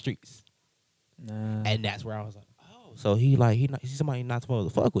tied in the streets, Nah. and that's where I was like, oh, so he's somebody you're not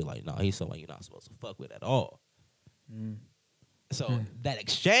supposed to fuck with. Like, no, he's somebody you're not supposed to fuck with at all. Mm. So that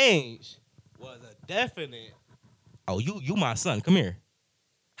exchange was a definite. Oh, you my son. Come here.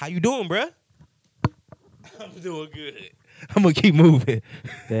 How you doing, bruh? I'm doing good. I'm gonna keep moving.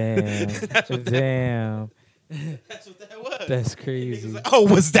 Damn. Damn. That's what that was. That's Niggas crazy. like, oh,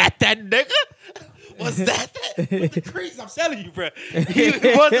 was that nigga? Was that? With the crease, I'm telling you, bruh.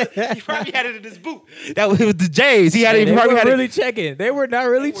 He probably had it in his boot. That was the J's. He had Hey, it. they Probably were had really it. checking. They were not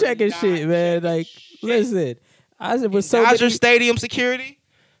really They were checking not shit, man. checking Like, shit. listen, I was so Dodger many, Stadium security.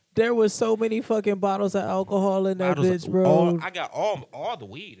 there was so many fucking bottles of alcohol in that Bottles bitch, of- bro. I got all the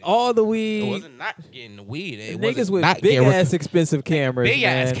weed. All the It weed. wasn't not getting the weed. It Niggas wasn't with not big getting- ass expensive cameras, big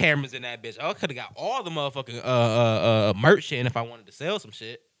man. ass cameras in that bitch. I could have got all the motherfucking merch in if I wanted to sell some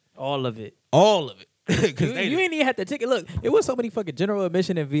shit. All of it. All of it. You, Cause they you ain't even had to ticket. Look, it was so many fucking general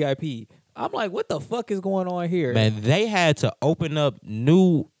admission and VIP. I'm like, what the fuck is going on here? man, they had to open up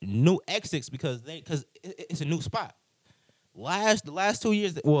new exits because it's a new spot. the last 2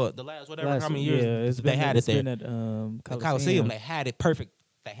 years, the last whatever how many years it's they had it there. been at The Coliseum, they had it perfect.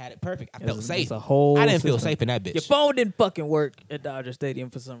 They had it perfect. I felt safe. It's a whole I didn't feel system. safe in that bitch. Your phone didn't fucking work at Dodger Stadium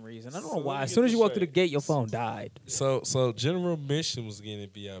for some reason. I don't know So why. let As me soon get as you this walked through the straight. gate, your phone died. So general admission was getting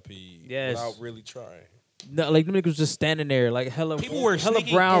VIP Yes. without really trying. No, like them niggas was just standing there, like hella People were hella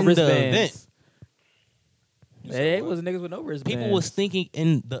sneaking brown in the wristbands. event. You Hey, said it what? was niggas with no wristbands. People was thinking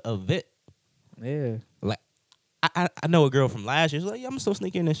in the event. Yeah. Like, I know a girl from last year. She's like, yeah, I'm still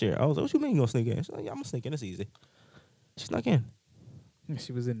sneak in this year. I was like, what you mean you gonna sneak in? She's like, yeah, I'm gonna sneak in. It's easy. She snuck in.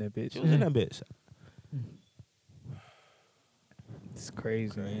 She was in that bitch. She was in that bitch. It's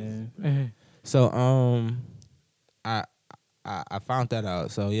crazy, man. So I found that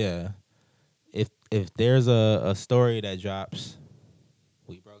out. So yeah, if there's a story that drops,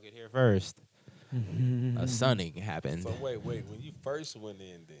 we broke it here first. A sunning happened. So wait, when you first went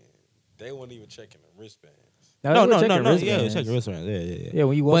in, then they weren't even checking the wristbands. No. Yeah, wristbands. check your wristbands. Yeah. Yeah,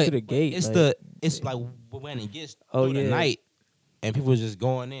 when you walk But through the gate, it's like when it gets Oh, through the yeah. night and people just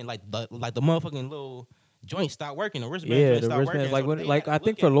going in like the motherfucking little joint stopped working. The wristband yeah, joint the stopped wristbands. working. Like so when, they like had I to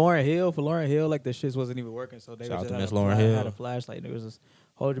think look for at it. Lauren Hill, like the shits wasn't even working, so they Shout out just to had Miss a Lauryn flash- Hill. had a flashlight. And it was just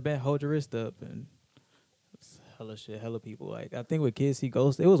hold your wrist up, and it's hella shit, hella people. Like I think with Kids See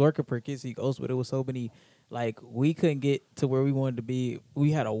Ghosts, it was working for Kids See Ghosts, but it was so many. Like we couldn't get to where we wanted to be.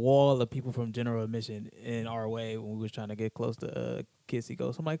 We had a wall of people from general admission in our way when we was trying to get close to Kids See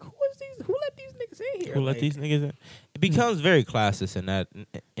Ghosts. I'm like, who let these niggas in here? Who let Like, these niggas in? It becomes very classist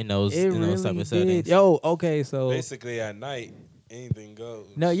in those It type really of settings. did. Yo, okay, so Basically, at night, anything goes.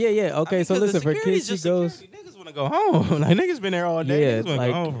 no, yeah. Okay, so listen, for Kids See Ghosts. Niggas want to go home. Like niggas been there all day. Yeah, Niggas want to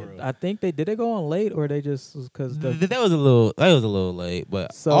like go home. For real. I think they go on late or they just because the That was a little late,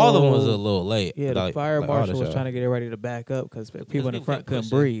 but So- all of them was a little late. yeah the Like- fire like all marshal the was show. trying to get everybody to back up because people in the front couldn't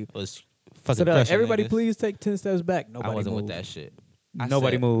pushing. breathe. Was So fucking they're like, pressing everybody, niggas. please take 10 steps back. Nobody I wasn't moved. with that shit. I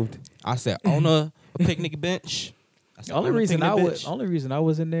Nobody said- moved. I said on a picnic bench. I said, Only on a reason picnic bench. I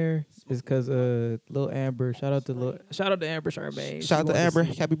was in there is because Lil Amber. Shout out to Amber Charmaine. Shout out She to wanted Amber.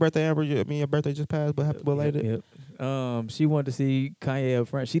 see- Happy birthday, Amber. Your birthday just passed, but happy belated. Yep. She wanted to see Kanye up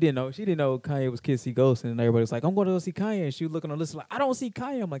front. She didn't know Kanye was Kids See Ghost, and everybody was like, "I'm going to go see Kanye." And she was looking on the list like, "I don't see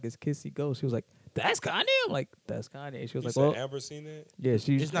Kanye." I'm like, "It's Kids See Ghost." She was like, "That's Kanye." I'm like, "That's Kanye." She was You like, said "Well, Amber seen that? yeah." It's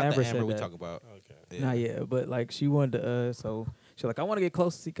not Amber the Amber said we that. talk about. Okay. Yeah. Not yet, but like she wanted to. So she's like, "I want to get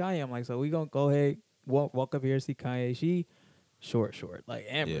close to see Kanye." I'm like, "So we gonna go ahead, walk up here and see Kanye." She short, like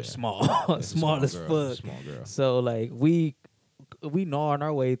Amber's Yeah. small, It's a small as girl. fuck. Small girl. So like we gnawing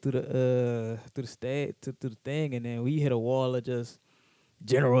our way through the thing, and then we hit a wall of just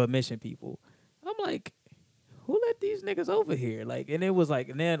general admission people. I'm like, who let these niggas over here? Like, and it was like,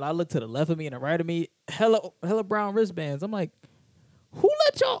 and then I looked to the left of me and the right of me, hella brown wristbands. I'm like, who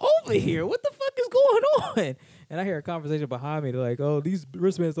let y'all over here? What the fuck is going on? And I hear a conversation behind me. They're like, oh, these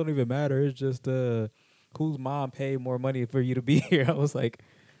wristbands don't even matter. It's just whose mom paid more money for you to be here. I was like,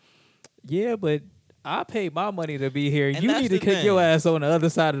 yeah, but I paid my money to be here. And You that's need to the kick thing. your ass on the other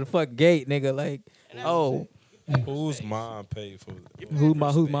side of the fucking gate, nigga. Like, oh, Whose mom paid for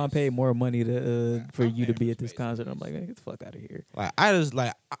whose mom paid more money to for you to be at this concert? I'm like, get the fuck out of here.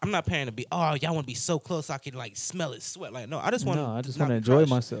 Like I'm not paying to be. Oh, y'all want to be so close so I can like smell it sweat. Like no, I just want. No, I just not want to be enjoy crushed.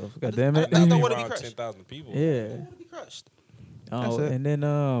 myself. God just- damn it. I don't Around wanna be crushed. 10,000 people. Yeah. I want to be crushed. Oh, That's it. and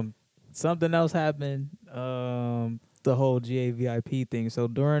then something else happened. The whole GA VIP thing. So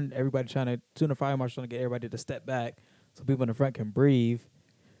during everybody soon the fire marshal trying to get everybody to step back so people in the front can breathe.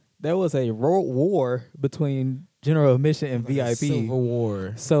 There was a war between general admission and VIP. Civil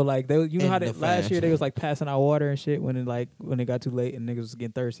War. So like you know In how the last year fans. they was like passing out water and shit when it got too late and niggas was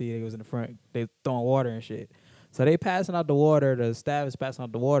getting thirsty. They was in the front. They throwing water and shit. So they passing out the water. The staff is passing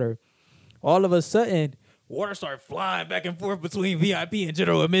out the water. All of a sudden, water started flying back and forth between VIP and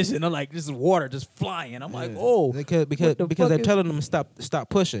general admission. I'm like, this is water just flying. I'm like, oh, because what the fuck they're is- telling them to stop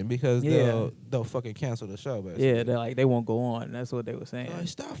pushing because Yeah. they'll fucking cancel the show. Basically. yeah, they're like they won't go on. That's what they were saying. Like,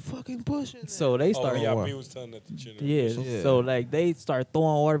 stop fucking pushing. So they Oh, start. VIP was telling that to general Yeah, admission. Yeah. so like they start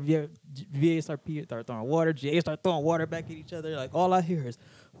throwing water. VA start throwing water. GA start throwing water back at each other. Like all I hear is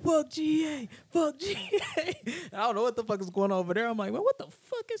fuck GA, fuck GA. I don't know what the fuck is going on over there. I'm like, man, what the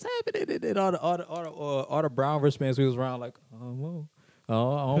fuck is happening? And then all the brown wristbands we was around like, oh, I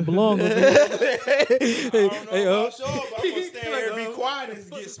don't belong over here. Hey, I'm gonna stay here and be quiet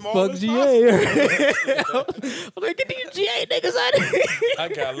and get small. fuck GA. I'm like, get these GA niggas out of here. I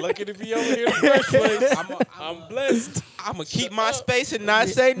got lucky to be over here in the first place. I'm blessed. I'm gonna keep my space and not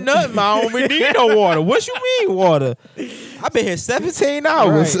say nothing. I don't even need no water. What you mean water? I've been here 17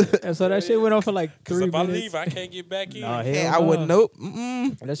 hours. Right. And so that shit went on for like 3 Because if I minutes. leave, I can't get back in. Nah, Hey, hell I no. wouldn't. Nope.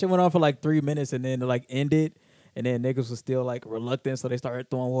 Mm-mm. That shit went on for like 3 minutes and then it like ended. And then niggas was still like reluctant, so they started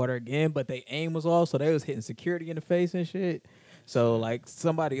throwing water again. But they aim was off, so they was hitting security in the face and shit. So like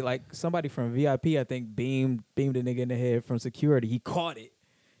somebody from VIP, I think beamed the nigga in the head from security. He caught it,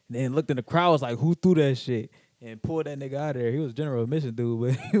 and then looked in the crowd, was like, "Who threw that shit?" And pulled that nigga out of there. He was general admission dude,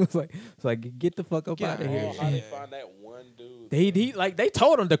 but he was like, "Get the fuck up out of here." How they find that one dude? He like they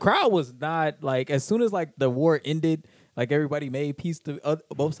told him the crowd was not like as soon as like the war ended, like everybody made peace.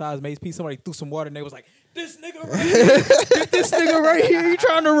 Both sides made peace. Somebody threw some water and they was like, "This nigga right here, this nigga right here, you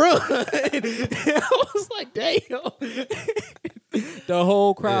trying to run?" I was like, "Damn." The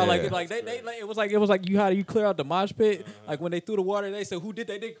whole crowd, Yeah. like it was like you how do you clear out the mosh pit? Like when they threw the water, they said, "Who did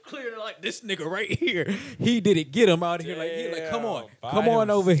that?" They cleared it like this nigga right here. He did it. Get him out of here. Like he like, come on, By come on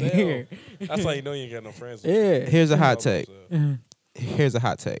over himself. here. That's how you know you ain't got no friends. Yeah. Here's a hot By take. himself. Here's a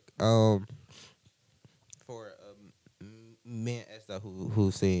hot take. For me and Esther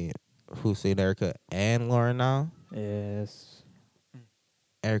who seen Erica and Lauren now, Yes.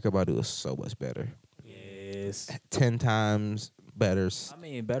 Erica Badu is so much better. Yes. 10 times better. I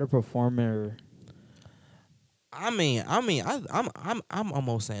mean, better performer. I'm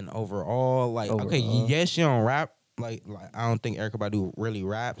almost saying overall, like, okay, Overall. yes, she don't rap. Like I don't think Erica Badu really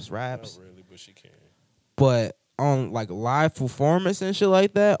raps, Not really, but she can. but on like live performance and shit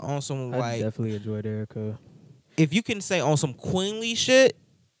like that, on some I like, definitely enjoyed Erica. if you can say on some queenly shit,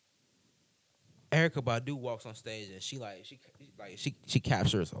 Erica Badu walks on stage and she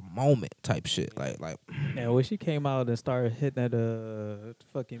captures a moment type shit, like And when she came out and started hitting that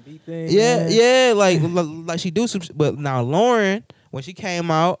fucking beat thing, yeah, man, yeah, like she do some. But now Lauren, when she came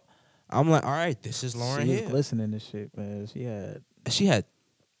out, I'm like, all right, this is Lauren she was Hill. glistening and shit, man. She had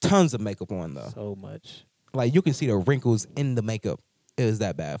tons of makeup on though. So much. Like you can see the wrinkles in the makeup. It was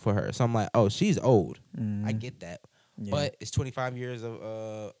that bad for her. So I'm like, oh, she's old. Mm. I get that. Yeah. But it's 25 years of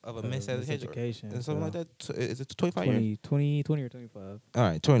a miseducation miseducation, and something so like that. Is it 25 years? 20 or 25. All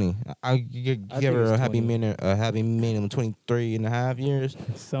right, 20. I give think her it's a happy 20. minimum 23 and a half years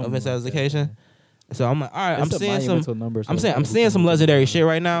Something of like that, miseducation. man. So I'm like, all right, It's I'm a seeing some. monumental number, so I'm seeing some legendary shit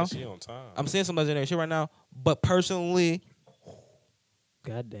right now. She on time. I'm seeing some legendary shit right now. But personally,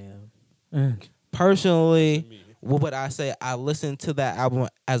 Goddamn. Me. what would I say? I listened to that album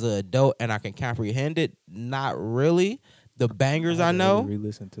as an adult and I can comprehend it. Not really. The bangers I know,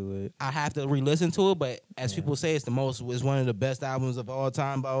 Re-listen to it. I have to re-listen to it. But as Yeah. people say, it's one of the best albums of all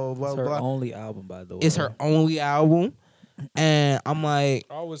time. Blah blah It's blah her blah. only album, by the way. It's her only album, and I'm like,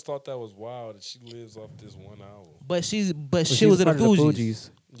 I always thought that was wild that she lives off this one album. but she But was in the part of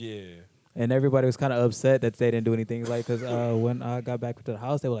Fugees. Yeah. And everybody was kind of upset that they didn't do anything. Like, because when I got back to the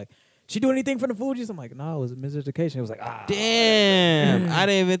house, they were like, "She do anything for the Fugees?" I'm like, "No, it was miseducation." It was like, ah, Damn, I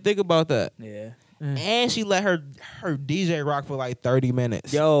didn't even think about that. yeah. And she let her DJ rock for like 30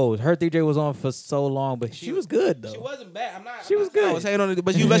 minutes. Yo, her DJ was on for so long, but she was good though. She wasn't bad. I'm not. She was good. I was hating on it,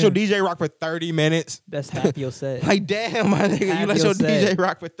 but you let your DJ rock for 30 minutes. That's half your set. Like damn, my nigga, you Half let your your set. DJ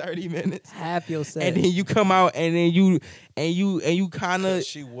rock for 30 minutes, Half your set. and then you come out, and then you kind of 'Cause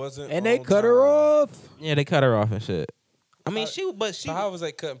she wasn't. And they on cut her time. off. yeah, they cut her off and shit. I mean, How- she So how was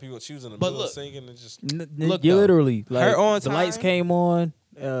they cutting people? She was in the But middle of look. singing and just. Look, You though, literally like her on the lights time- came on.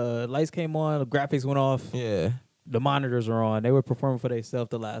 Lights came on. The graphics went off. yeah. The monitors were on. They were performing for themselves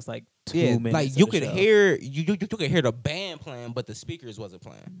the last like 2 Yeah, minutes. like of you the could show. hear you could hear the band playing, but the speakers wasn't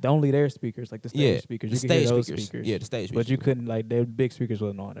playing. only their speakers, like the stage Yeah, speakers. the You could hear stage those speakers. speakers. Yeah, the stage But you speakers. couldn't like their big speakers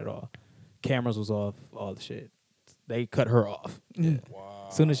wasn't on at all. Cameras was off. All the shit. They cut her off. Wow.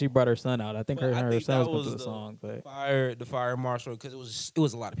 As soon as she brought her son out, I think But her I her think son that was going was to the the song. But The fire marshal, because it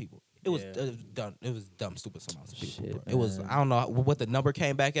was a lot of people. It was Yeah. dumb. It was dumb, stupid amounts of people. Shit, bro. It was man. I don't know what the number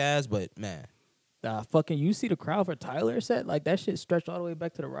came back as, but man, fucking, you see the crowd for Tyler set like that shit stretched all the way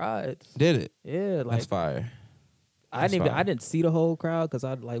back to the rides. did it? Yeah, like That's fire. I That's didn't even, fine. I didn't see the whole crowd because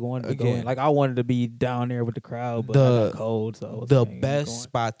I like wanted to go in. Again. Like I wanted to be down there with the crowd, but I The- got cold. So I was The like, ain't best going.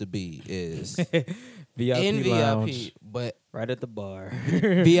 spot to be is VIP in lounge, VIP, but right at the bar.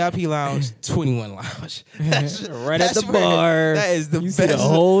 VIP lounge, 21 lounge. That's, Right at that's the where- bar. That is the You best. see the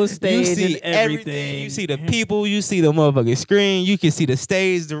whole You stage see and everything. You see the people. You see the motherfucking screen. You can see the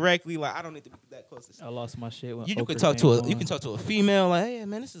stage directly. Like I don't need to be that close to. I lost my shit when You Okra can talk came to on. You can talk to a female. Like, hey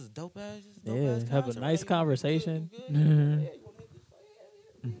man, this is dope ass. This is dope Yeah, ass have a concert, nice right? conversation. You good? Mhm. Yeah, you wanna hit this?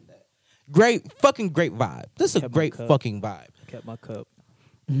 Yeah, hit that. Great, fucking great vibe. This is a Kept my great cup. fucking vibe. Kept my cup.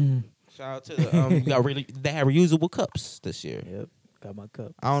 Shout out to the you got really they have reusable cups this year. Yep, got my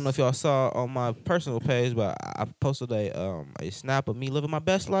cup. I don't know if y'all saw on my personal page, but I posted a snap of me living my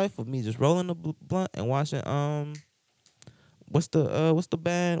best life, of me just rolling the blunt and watching what's the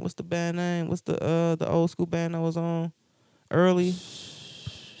band name? What's the old school band I was on early?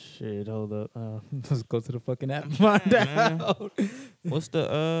 Shit, hold up. Let's go to the fucking app. and Find out. What's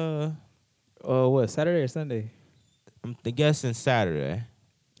the Oh, what? Saturday or Sunday? I'm guessing Saturday.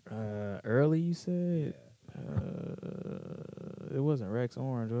 Early, you said. It wasn't Rex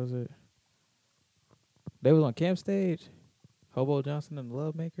Orange, was it? They was on Camp Stage. Hobo Johnson and the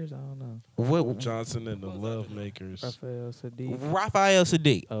Love Makers. I don't know. What Johnson and the Love Makers. Raphael Sadiq. Raphael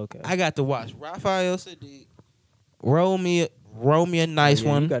Sadiq. Okay. I got to watch Raphael Sadiq. Roll me a nice Yeah,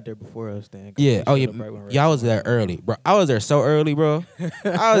 one. You got there before us, then. 'cause Yeah. we Oh showed yeah. up right when Rex Y'all was there went. early, bro. I was there so early, bro.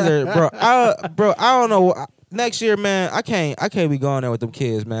 I was there, bro. I don't know. Next year, man, I can't be going there with them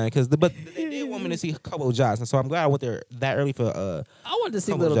kids, man. But they did want me to see Kobo Johnson, so I'm glad I went there that early for I wanted to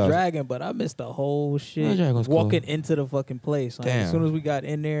see Hobo Little Johnson. Dragon, but I missed the whole shit. Little Dragon was cool. Walking into the fucking place. Like, Damn. as soon as we got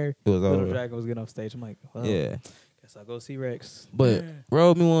in there, It was Little over. Dragon was getting off stage. I'm like, well, Yeah. guess I'll go see Rex. But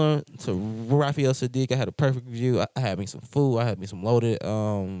rolled me one to Raphael Sadiq. I had a perfect view. I had me some food. I had me some loaded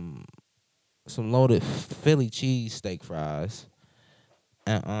Philly cheese steak fries.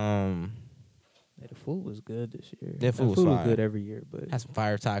 And Yeah, the food was good this year. Their food was was fire. good every year, but had some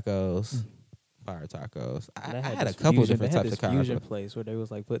fire tacos. Fire tacos. I they had a this couple fusion- different they had types this of fusion fries. place where they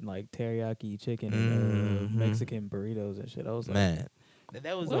was like putting like teriyaki chicken and Mhm. Mexican burritos and shit. I was like, Man.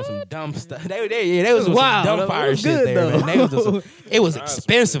 That was on some What? dumb stuff. They was on Wow, some that dumb fire was shit good, there, man. though. They was on some, it was Fries was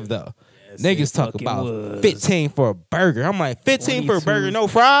expensive good. though. yes, Niggas it talk fucking about was. 15 for a burger. I'm like, 15 for a 22. burger, no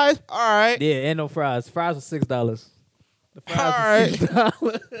fries? All right. Yeah, and no fries. Fries was $6. The fries All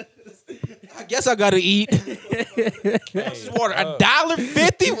was $6. I guess I gotta eat. Just water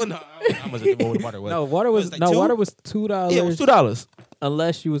 $1.50. Well, no, how much the water was? No, water was like two? water was $2. Yeah, it was $2.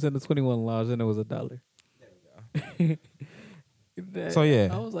 Unless you was in the 21 lounge, then it was $1. So, yeah.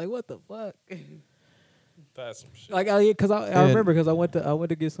 I was like, what the fuck? That's some shit. Like, because I Yeah. remember because I went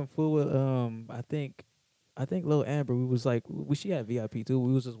to get some food with I think Lil Amber. We was like she had VIP too.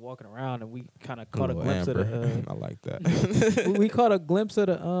 We was just walking around and we kind of caught a Little glimpse Amber. of I like that. we caught a glimpse of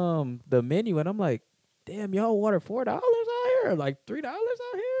the menu and I'm like, damn, y'all water $4 out here, like $3 out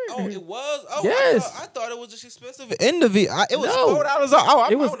here. Oh, it was. Oh, Yes. I thought it was just expensive in the VIP. It was No. $4. Oh,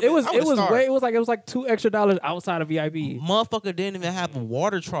 it was like $2 extra outside of VIP. Motherfucker didn't even have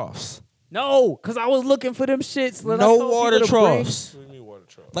water troughs. No, cause I was looking for them shits. that I No told water people to bring. troughs. What do you mean water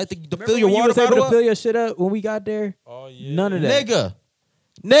truck? Like the Remember fill your when you water was able bottle to up? fill your shit up when we got there? Oh yeah. None of that. Nigga.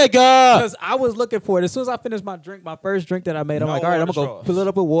 Because I was looking for it. As soon as I finished my first drink that I made, I'm No like, all right, I'm water gonna go straws. fill it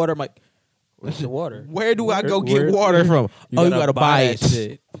up with water. I'm like, where's the water? Where do I go Where- get water from? You gotta buy that it.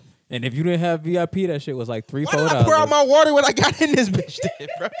 shit. And if you didn't have VIP, that shit was like $3, Why $4. did I pour out my water when I got in this bitch then,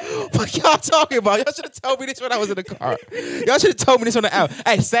 bro? What y'all talking about? Y'all should have told me this when I was in the car. Y'all should have told me this on the app.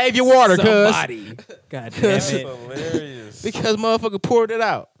 Hey, save your water, cuz. Somebody. God damn That's it. hilarious. Because motherfucker poured it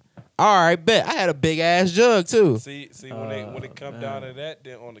out. All right, bet. I had a big ass jug too. See when it come down to that,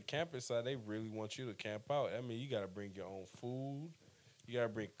 then on the campus side, they really want you to camp out. I mean, you gotta bring your own food. You gotta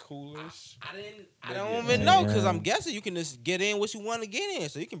bring coolers. I don't even know because Yeah. I'm guessing you can just get in what you want to get in,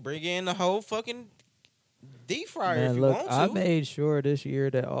 so you can bring in the whole fucking deep fryer if Man, you look, want to. I made sure this year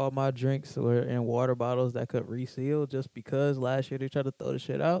that all my drinks were in water bottles that could reseal just because last year they tried to throw the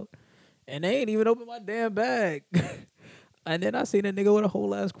shit out. And they ain't even open my damn bag. And then I seen a nigga with a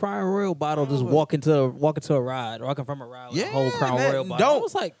whole ass Crown Royal bottle just walking to a ride, walking from a ride with a whole Yeah, Crown man, Royal bottle. I don't-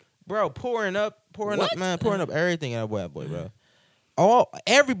 was like, Bro, pouring up What? everything in that bad boy, bro.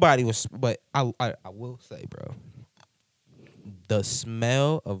 Everybody was, but I will say, bro, the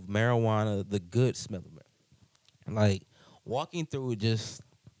smell of marijuana, the good smell of marijuana, like walking through just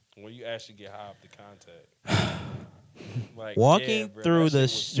When you actually get high off the contact. Like Walking bro, through that the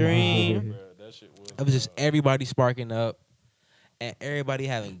shit was stream, wild, bro. That shit was. it was just wild. everybody sparking up and everybody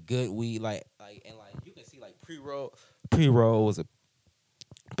having good weed, like you can see like pre-rolls of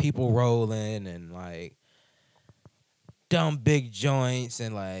people rolling and like dumb big joints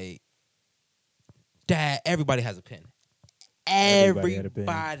and like that. Everybody has a pen. Everybody had a pen.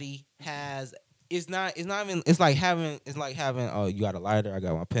 Everybody has. It's not even. It's like having. Oh, you got a lighter. I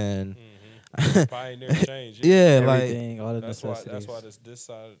got my pen. Pioneer change. Yeah, like everything, all the That's why. necessities. That's why this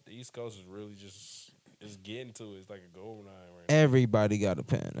side, the East Coast, is really just getting to it. It's like a gold mine right now. everybody got a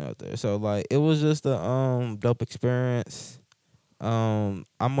pen out there. So like it was just a dope experience. I'm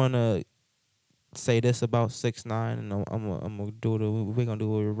gonna say this about 6ix9ine, and I'm gonna do it. We're gonna do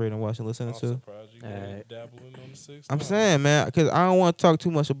what we're reading, watching, listening I'm to. surprised you going Alright. dabbling on the 6. I'm saying, man, because I don't want to talk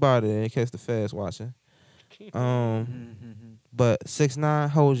too much about it in case the feds watching. But 6ix9ine,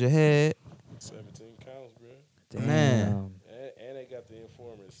 hold your head. 17 counts, bro. Damn. Man. And they got the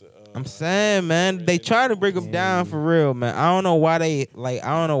informants. I'm saying, man, they trying to bring him down for real, man. I don't know why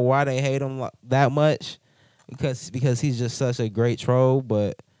they hate him that much, because he's just such a great troll.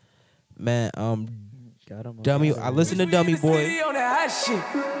 But man. Got him on Dummy. camera. I listen to Dummy Boy. On that hot shit.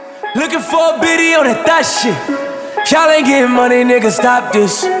 Looking for a biddy on that thot shit. Y'all ain't getting money, nigga, stop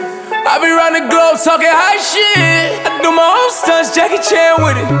this. I be round the globe talking high shit. I do my own stunts, Jackie Chan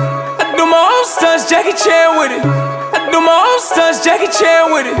with it. I do my own stunts, Jackie Chan with it. I do my own stunts, Jackie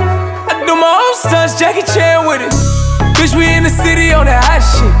Chan with it. I do my own stunts, Jackie Chan with it. Bitch, we in the city on that hot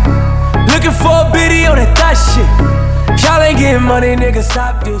shit. Looking for a biddy on that thot shit. Y'all ain't getting money, nigga,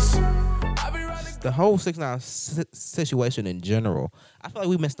 stop this. The whole 6ix9ine situation in general, I feel like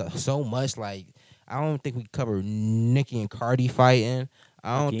we missed so much. Like, I don't think we covered Nicki and Cardi fighting.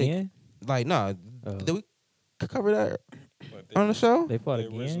 I don't think, like, no. Did we cover that on the show? They fought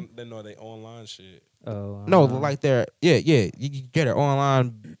again? They know they online shit. Oh, No, like they're you get it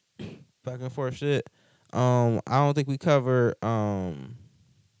online back and forth shit. I don't think we covered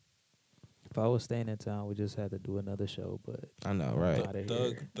if I was staying in town, we just had to do another show, but I know, right? outta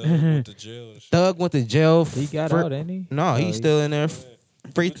Thug here. went to jail and shit. Thug went to jail. He got for- out, ain't he? No, Oh, he's still in there. Free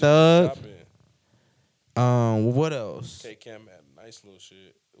What you Thug. shopping? What else? K-Cam had nice little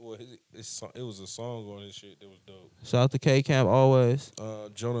shit. Well, it was a song on this shit that was dope. Shout out to K Camp always.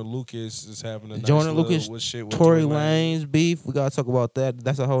 Jonah Lucas is having a nice Jonah little Lucas, with shit with Tory Lanez. Lanez beef. We gotta talk about that.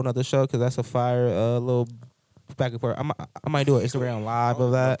 That's a whole nother show because that's a fire little back and forth. I might do an Instagram live I don't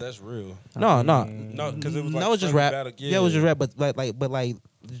of know if that. That's real. No, no, No, because it was like no, it's just friendly rap. battle. Yeah, it was just rap. But like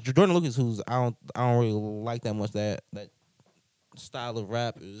Jordan Lucas, who's I don't really like that much. That style of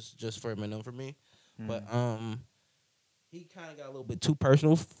rap is just for Eminem for me. But he kind of got a little bit too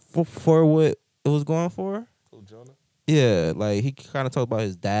personal for what it was going for. Who, Jonah? Yeah, like he kind of talked about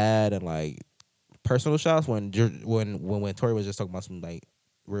his dad and like personal shots when Tory was just talking about some like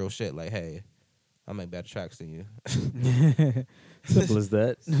real shit. Like, hey, I make better tracks than you. Simple as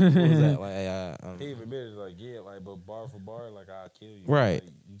that. What was that? Like, He even admitted like, yeah, like, but bar for bar, like, I'll kill you. Right.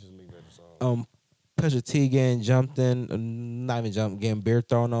 Like, you just make better songs. Pusha T getting jumped in, not even jumped, getting beer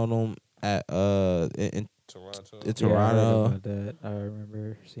thrown on him at in Toronto. in Yeah, I heard Toronto. about that. I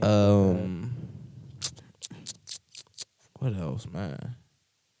remember seeing about What else, man?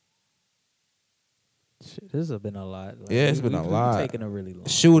 that. Shit, this has been a lot. Like, Yeah, it's been a lot. Taking a really long.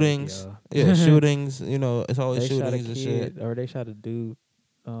 Shootings, break, yeah, shootings. You know, it's y'all. always They shot a shootings and shit. kid, or they shot a dude,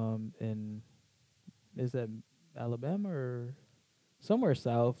 in, is that Alabama or somewhere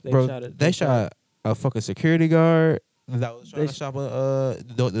south? They Bro, shot it. they shot a fucking security guard that was trying They to sh- shop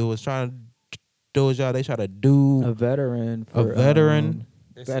that was trying to do his job. They shot a dude. a veteran. For, veteran?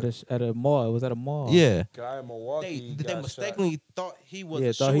 At a mall. It was at a mall. Yeah. Guy in Milwaukee. They got mistakenly thought he was Yeah,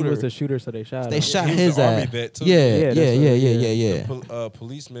 a thought shooter. he was the shooter, so they shot They him. shot He was his an Army ass. vet, too. Yeah, Yeah, yeah, that's yeah, what- yeah, yeah. yeah.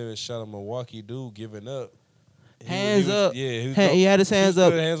 Policeman shot a Milwaukee dude giving up. Hands was- up. Yeah, He had his hands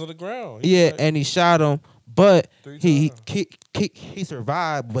up. Hands on the ground. He Yeah, was like, and he shot him, but 3 he times. he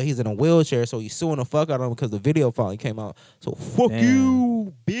survived, but he's in a wheelchair, so he's suing the fuck out of him because the video finally came out. So fuck Damn.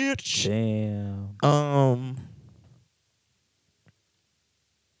 you, bitch. Damn.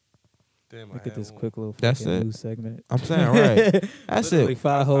 Damn, I Look at had this one. quick little That's fucking it. news segment. I'm saying, right. That's Literally it.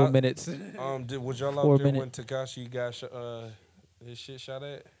 5 whole I- minutes. Was y'all 4 out there when minutes. Tekashi got his shit shot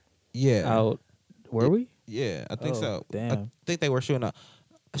at? Yeah, Out. Were we? yeah, I think Oh, so. I damn. think they were shooting out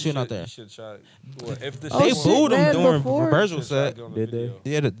You there. should shot. Well, if the Oh, They shit shit, booed him man, during before? Virgil shit set. shot on the Did they?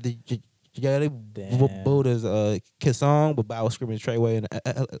 video. Yeah, they Damn. booed his Kiss song, but I was screaming Treyway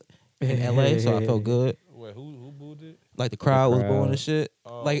in LA, so I felt good. Wait, who booed it? Like the crowd was crowd. booing and shit.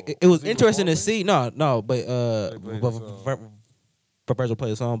 Oh, Like it was he was interesting to bumping? see. No, but They played the song. Virgil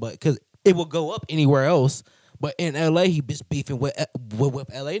played the song, but because it will go up anywhere else. But in LA, he just beefing with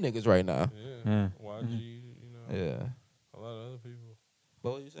LA niggas right now. Yeah. Yeah. YG, Yeah. a lot of other people.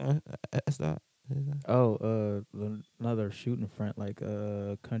 What was you saying? That's not. Oh, another shooting front, like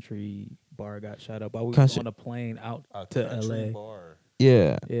country bar got shot up while we was Country- on a plane out A to country LA. bar.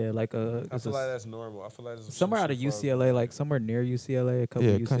 Yeah. Yeah, like I it's feel a like that's normal. I feel like there's somewhere out of UCLA, like somewhere near UCLA. A couple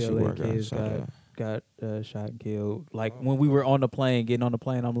Yeah, country UCLA bar got kids shot up. got shot and killed. Like Oh. when we were on the plane, getting on the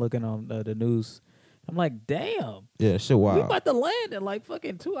plane, I'm looking on the news. I'm like, damn, Yeah, shit we wild. about to land in like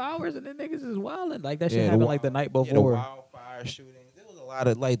fucking 2 hours, and then niggas is wilding. Like that shit Yeah, happened like the night Yeah, the before. wildfire shootings. There was a lot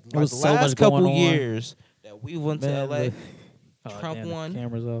of like was the so last much couple going on. years that we went to Man, LA. the- Trump damn, the won.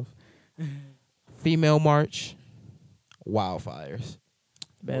 Cameras off. Female march. Wildfires.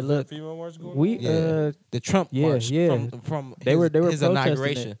 Man, Was look, there female march going we on? Yeah. The Trump yeah, march yeah. from they were his protesting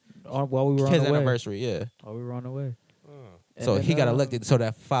inauguration. it while we were on His the way. anniversary, yeah. While we were on the way. Oh. And So then, he got elected. So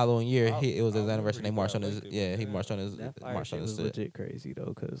that following year, I- it was I his remember anniversary. he They marched got on his. elected, Yeah, but he yeah. marched on his. That fire Marched shit on his. was legit crazy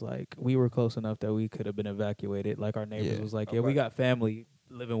though, cause like we were close enough that we could have been evacuated. Like our neighbors Yeah. was like, Oh, yeah, we right. got family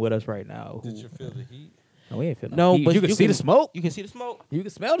living with us right now. Did who- you feel the heat? No, we ain't feel No, heat. but you can see the smoke. You can see the smoke. You can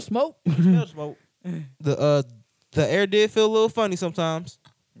smell the smoke. You can smell the smoke. The air did feel a little funny sometimes.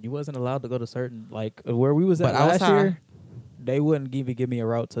 You wasn't allowed to go to certain where we was at But I was last high. year. They wouldn't even give me a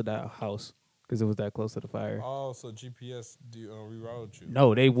route to that house because it was that close to the fire. Oh, so GPS rerouted you?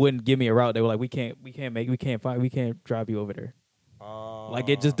 No, they wouldn't give me a route. They were like, we can't drive you over there. Like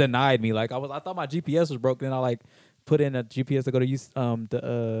it just denied me. Like I thought my GPS was broken. Then I put in a GPS to go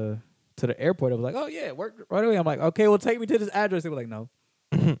to the airport. I was like, oh yeah, it worked right away. I'm like, okay, well take me to this address. They were like, no.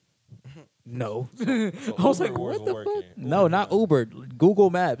 No. So I was Uber like, what wasn't the working. fuck? No, not Uber. Google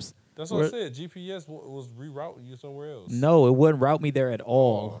Maps. That's what I said. GPS was rerouting you somewhere else. No, it wouldn't route me there at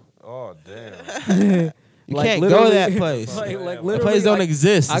all. Oh damn. You Like, can't go literally- that place. Like The literally, place don't like,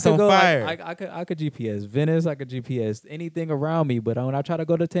 exist. I It's could on go. fire. I could GPS Venice. I could GPS anything around me. But when I try to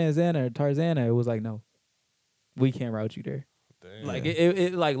go to Tanzania or Tarzana, it was like, no, we can't route you there. Damn. Like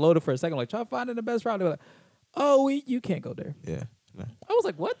it like loaded for a second. Like try finding the best route. They were like, oh, you can't go there. Yeah. No. I was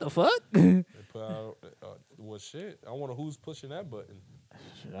like, what the fuck? They put out well shit. I wonder who's pushing that button.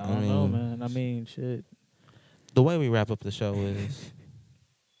 I don't know, mean, man. I mean, shit. The way we wrap up the show is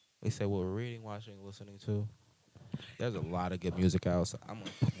we say what we're reading, watching, listening to. There's a lot of good music out. So I'm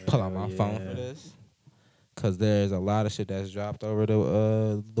gonna pull out my phone for this because there's a lot of shit that's dropped over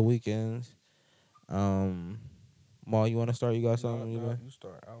the weekends. Maul, you want to start? You got something? No, you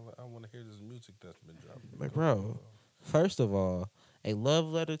start. I want to hear this music that's been dropping. Like, bro, first of all, A Love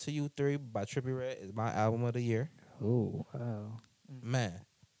Letter to You 3 by Trippie Redd is my album of the year. Oh wow. Man,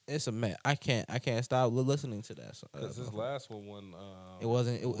 it's a man. I can't stop listening to that. Because this last one, It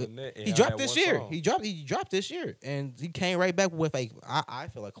wasn't. He had dropped that this one year. song. He dropped this year, and he came right back with I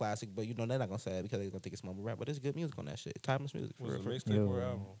feel a classic, but they're not gonna say that because they're gonna think it's mumble rap. But it's good music on that shit. Timeless music. For Was it real. mixtape or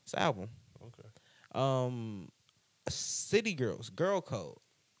album? It's an album. Okay. City Girls, Girl Code.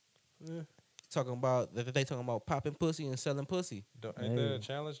 Yeah. Talking about they talking about popping pussy and selling pussy. Ain't that a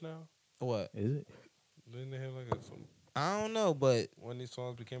challenge now? What? Is it? Didn't they have some I don't know, but one of these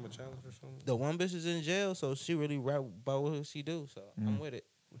songs became a challenge or something? the one bitch is in jail, so she really rap about what she do. So I'm with it.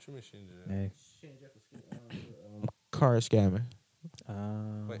 What you mean she in jail? Hey. Car scamming.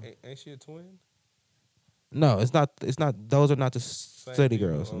 Wait, ain't she a twin? No, it's not. It's not. Those are not the City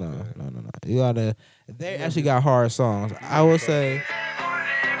people, Girls. No, okay. no. You gotta. They actually got hard songs. I would say.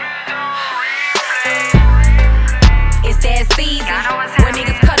 It's that season when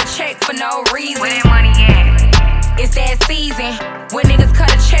niggas cut a check for no reason. Where money at? It's that season when niggas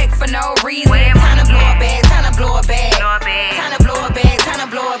cut a check for no reason. Time to blow a bag, time to blow a bag. Time to blow a bag, time to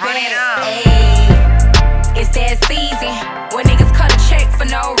blow a bag. Ayy. It's that season when niggas cut a check for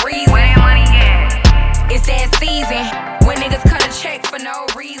no reason. Where money at? It's that season when niggas cut a check for no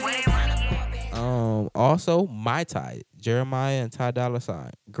reason. Also, My Ty, Jeremiah and Ty Dolla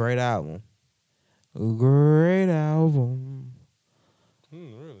 $ign. Great album. Great album.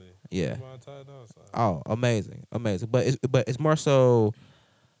 Really? Yeah. My Ty Dolla $ign. Oh, amazing. But it's more so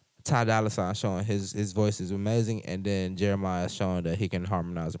Ty Dolla $ign showing his voice is amazing, and then Jeremiah showing that he can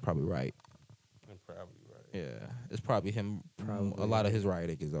harmonize and probably write. You're probably right. Yeah, it's probably him. A lot of his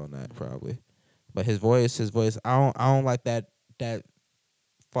writing is on that probably, but his voice. I don't like that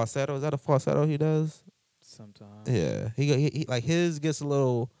falsetto. Is that a falsetto he does? Sometimes. Yeah, he like his gets a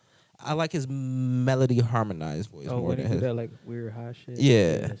little. I like his melody harmonized voice Oh, more when than he do his. that like weird high shit.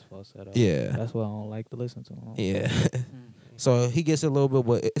 Yeah. That's falsetto. Yeah. That's why I don't like to listen to him. Yeah, so he gets a little bit,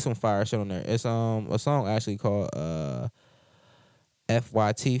 but it's some fire shit on there. It's a song actually called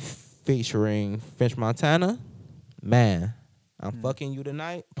FYT featuring Finch Montana. Man, I'm fucking you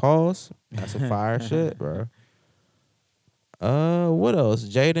tonight. Pause. That's some fire shit, bro. What else?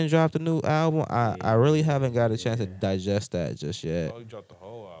 Jaden dropped a new album. I really haven't got a chance to digest that just yet. Oh, you dropped the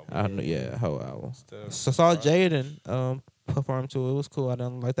whole album. I don't know, yeah, whole album. Instead of So saw surprise. Jaden perform too. It was cool. I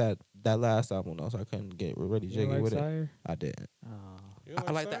didn't like that last album though, so I couldn't get really You jiggy like with it. Sire? I didn't. Oh. You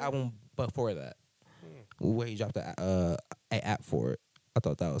I like the Sire? album before that, where he dropped a app for it. I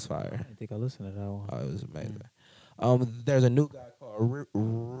thought that was fire. I think I listened to that one. Oh, it was amazing. There's a new guy called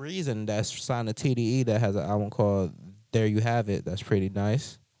Reason that's signed to TDE that has an album called There You Have It. That's pretty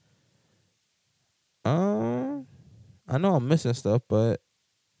nice. I know I'm missing stuff, but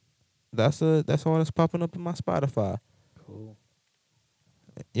that's all that's popping up in my Spotify. Cool.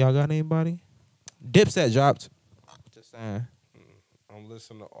 Y'all got anybody? Dipset dropped. Just saying. I'm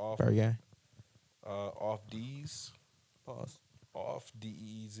listening to Off Very gang. Off D's. Pause. Off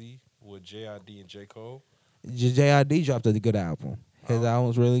DEEZ with JID and J. Cole. JID dropped a good album. His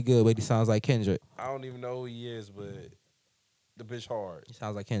album's really good, but he sounds like Kendrick. I don't even know who he is, but The bitch hard. He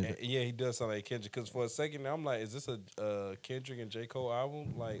sounds like Kendrick. And, yeah, he does sound like Kendrick. Because for a second, I'm like, is this a Kendrick and J. Cole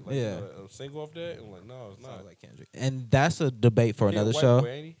album? Like Yeah. a single off that? I'm like, no, it's not. Sounds like Kendrick. And that's a debate for He a another white show. boy,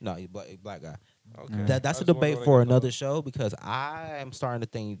 ain't he? No, he's black guy. Okay. That's I a just wonder debate what for they gonna another call show because I am starting to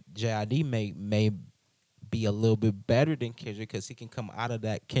think JID may be a little bit better than Kendrick because he can come out of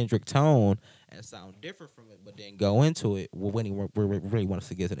that Kendrick tone and sound different from it, but then go into it when he really wants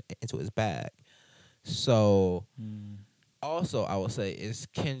to get into his bag. So, also I would say is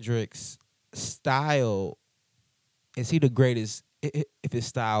Kendrick's style. Is he the greatest if his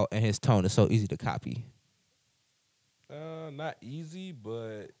style and his tone is so easy to copy? Not easy,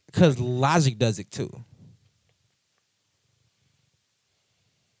 but Because Logic does it too.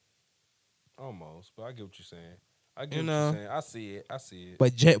 almost. But I get what you're saying. I get You what know. you're saying. I see it. I see it.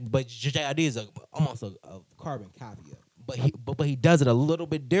 But JID is almost a carbon copy of it. But he does it a little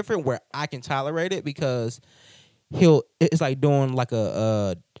bit different where I can tolerate it because it's like doing like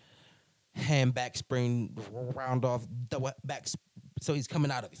a hand back spring round off the back. So he's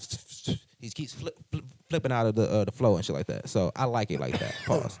coming out of it. He keeps flipping out of the flow and shit like that. So I like it like that.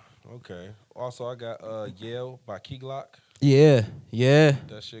 Pause. Okay. Also, I got Yale by Key Glock. Yeah.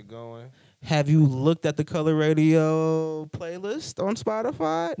 That shit going. Have you looked at the Color Radio playlist on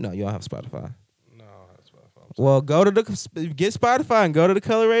Spotify? No, you don't have Spotify. No, that's Spotify. Well, get Spotify and go to the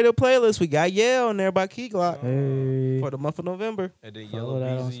Color Radio playlist. We got Yeah on there by Key Glock Hey. for the month of November. And then Follow that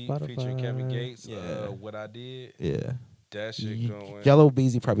Yellow on Beezy featuring Spotify. Kevin Gates. Yeah. What I Did. Yeah, That shit going. Yellow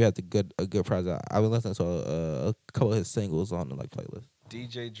Beezy probably has a good project. I've been listening to a couple of his singles on the playlist.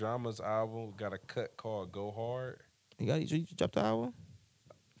 DJ Drama's album got a cut called Go Hard. You dropped the album?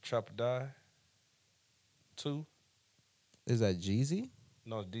 Trap or Die. 2. Is that Jeezy?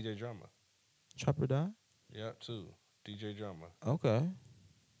 No, it's DJ Drama. Chop or Die? Yep, 2. DJ Drama. Okay.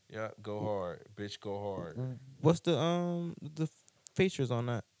 Yep, Go Hard. Bitch, Go Hard. What's the features on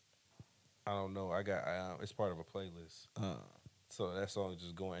that? I don't know. I got it's part of a playlist. So that song is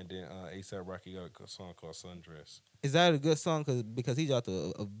just going. And then ASAP Rocky got a song called Sundress. Is that a good song? Because he dropped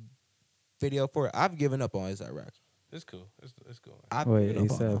a video for it. I've given up on ASAP Rocky. It's cool. It's going. I've Wait, given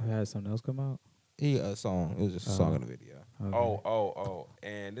up on ASAP him. had something else come out? He a song. It was just a song in the video. Okay. Oh.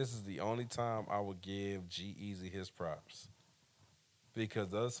 And this is the only time I would give G-Eazy his props. Because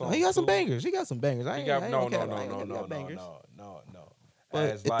the other songs. Oh, he got some too, bangers. He got some bangers. I He ain't got gonna cap. I ain't gonna cap bangers. No. But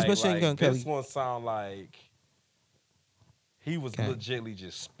As it's like Machine Gun this Kelly. one sound like he was Okay. legitly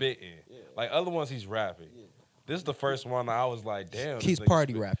just spitting. Like other ones he's rapping. This is the first one I was like, damn. this He's nigga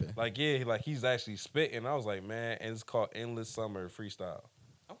party spit. rapping. Like yeah, like he's actually spitting. I was like, man, and it's called Endless Summer Freestyle.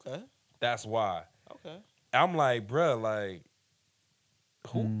 Okay. That's why. Okay. I'm like, bruh, like,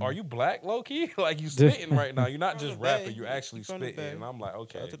 who are you black, low key? Like you spitting right now. You're not From just the Bay. rapping. You're actually From the spitting. Bay. And I'm like, Shout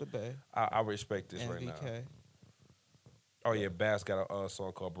okay, out to the Bay. I respect this right now. NVK. Oh yeah, Bass got a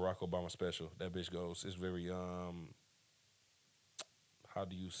song called Barack Obama Special. That bitch goes. It's very how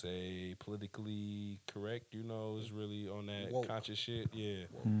do you say politically correct? You know, it's really on that Woke. conscious shit. Yeah.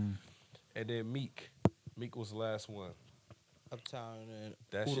 Mm. And then Meek was the last one. Uptown and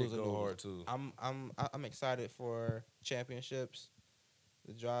That Oodles shit and go Noodles. hard too. I'm excited for championships.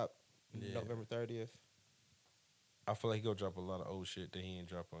 The drop Yeah. November 30th. I feel like he gonna drop a lot of old shit that he ain't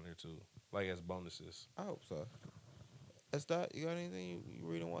drop on there too, like as bonuses. I hope so. That's that. You got anything you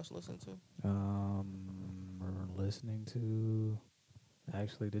read and watch, listen to? We're listening to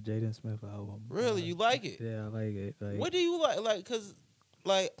actually the Jaden Smith album. Really, you like it? Yeah, I like it. Like, What do you like? Like, cause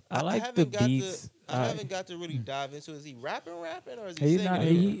like I like haven't the got beats. I haven't got to really dive into. Is he rapping, or is he He singing? not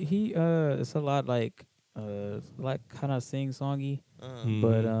it? he it's a lot like kind of sing songy, Uh-huh.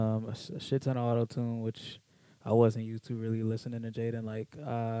 but a shit ton of auto tune, which I wasn't used to really listening to Jaden. Like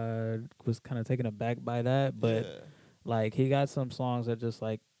I was kind of taken aback by that, but Yeah. like he got some songs that just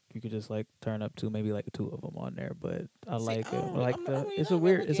like you could just like turn up to maybe like 2 of them on there. But I See, like I it. don't- Like I'm the not really- it's I'm a not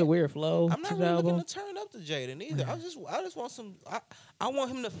weird really it's a getting- weird flow I'm not to the really album. looking to turn up to Jaden either. I just want some. I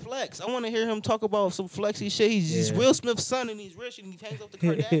want him to flex. I want to hear him talk about some flexy shit. He's Yeah. Will Smith's son and he's rich and he hangs up the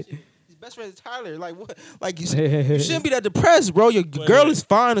Kardashians. His best friend is Tyler. Like what? Like you shouldn't be that depressed, bro. Your girl is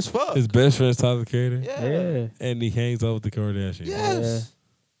fine as fuck. His best friend's Tyler Cater, Yeah. Yeah. and he hangs out with the Kardashians. Yes.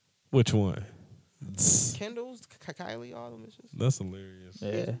 Which one? Kendall's, Kylie, all them bitches. That's hilarious.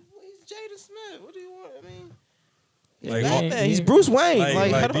 Yeah. He's Jaden Smith. What do you want? I mean, he's Like, Batman. all- He's Bruce Wayne.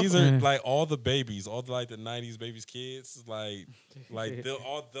 Like how do- these are like all the babies, all the like the '90s babies, kids. Like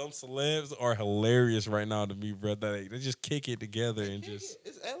all them celebs are hilarious right now to me, bro. They just kick it together and just.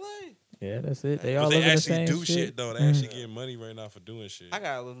 It's LA. Yeah, that's it. They But all they live in the actually same do shit though. They actually getting money right now for doing shit. I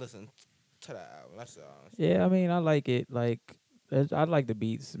gotta listen to that album. That's all. Yeah, I mean, I like it. Like, I like the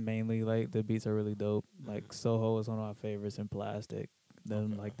beats mainly. Like the beats are really dope. Like Soho is one of my favorites, and Plastic.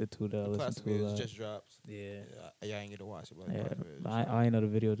 Then like the two that I listen Classic to. Videos just dropped. Yeah. Y'all ain't get to watch it, but Yeah, Classic Videos I ain't know the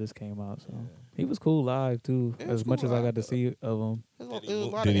video just came out, so Yeah. he was cool live too. Yeah, he was as much cool as I live, got to though. see of him. It was a Did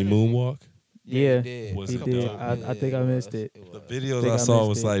lot he of energy. moonwalk? Yeah, he did. Was he it did. dope? I think I missed it. The was. videos Think I I saw missed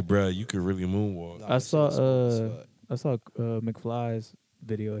was it. like, bruh, you could really moonwalk. No, I that shit saw was smooth as fuck. McFly's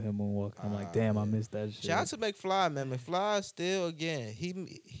video of him moonwalking. I'm like, damn, I yeah. missed that shit. Shout out to McFly, man. McFly still again.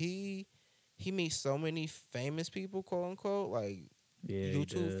 He meets so many famous people, quote unquote, like yeah, he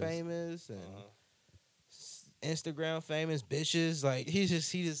YouTube does. famous and Instagram famous bitches. Like he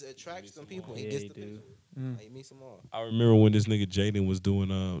just attracts them people. And Yeah, gets he the do. picture. Mm. Like, he meets them all. I remember when this nigga Jaden was doing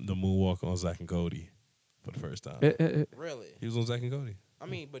the moonwalk on Zach and Cody for the first time. Really? He was on Zach and Cody. I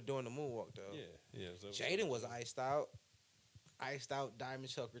mean, but doing the moonwalk though. Yeah. Jaden was iced out. Diamond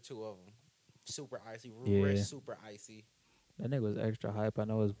Chucker, two of them. Super icy. Yeah. Rich, super icy. That nigga was extra hype. I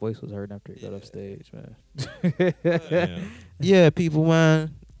know his voice was hurting after he got off stage, man. Yeah. Yeah, people,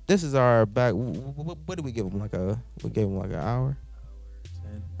 man. This is our back. What did we give him? We gave him like an hour.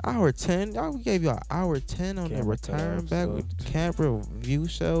 Hour 10. We gave you an hour 10 on the Camera return cut back episode. with camera view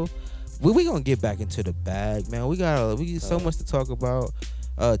show. We gonna get back into the bag, man. We got so much to talk about.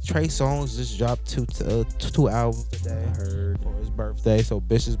 Trey Songz just dropped two albums today. I heard. For his birthday, so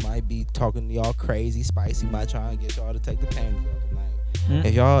bitches might be talking to y'all crazy, spicy. Might try and get y'all to take the panties off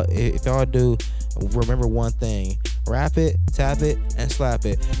tonight. If y'all do, remember one thing: rap it, tap it, and slap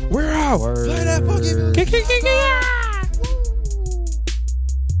it. We're out. Word. Play that fucking music.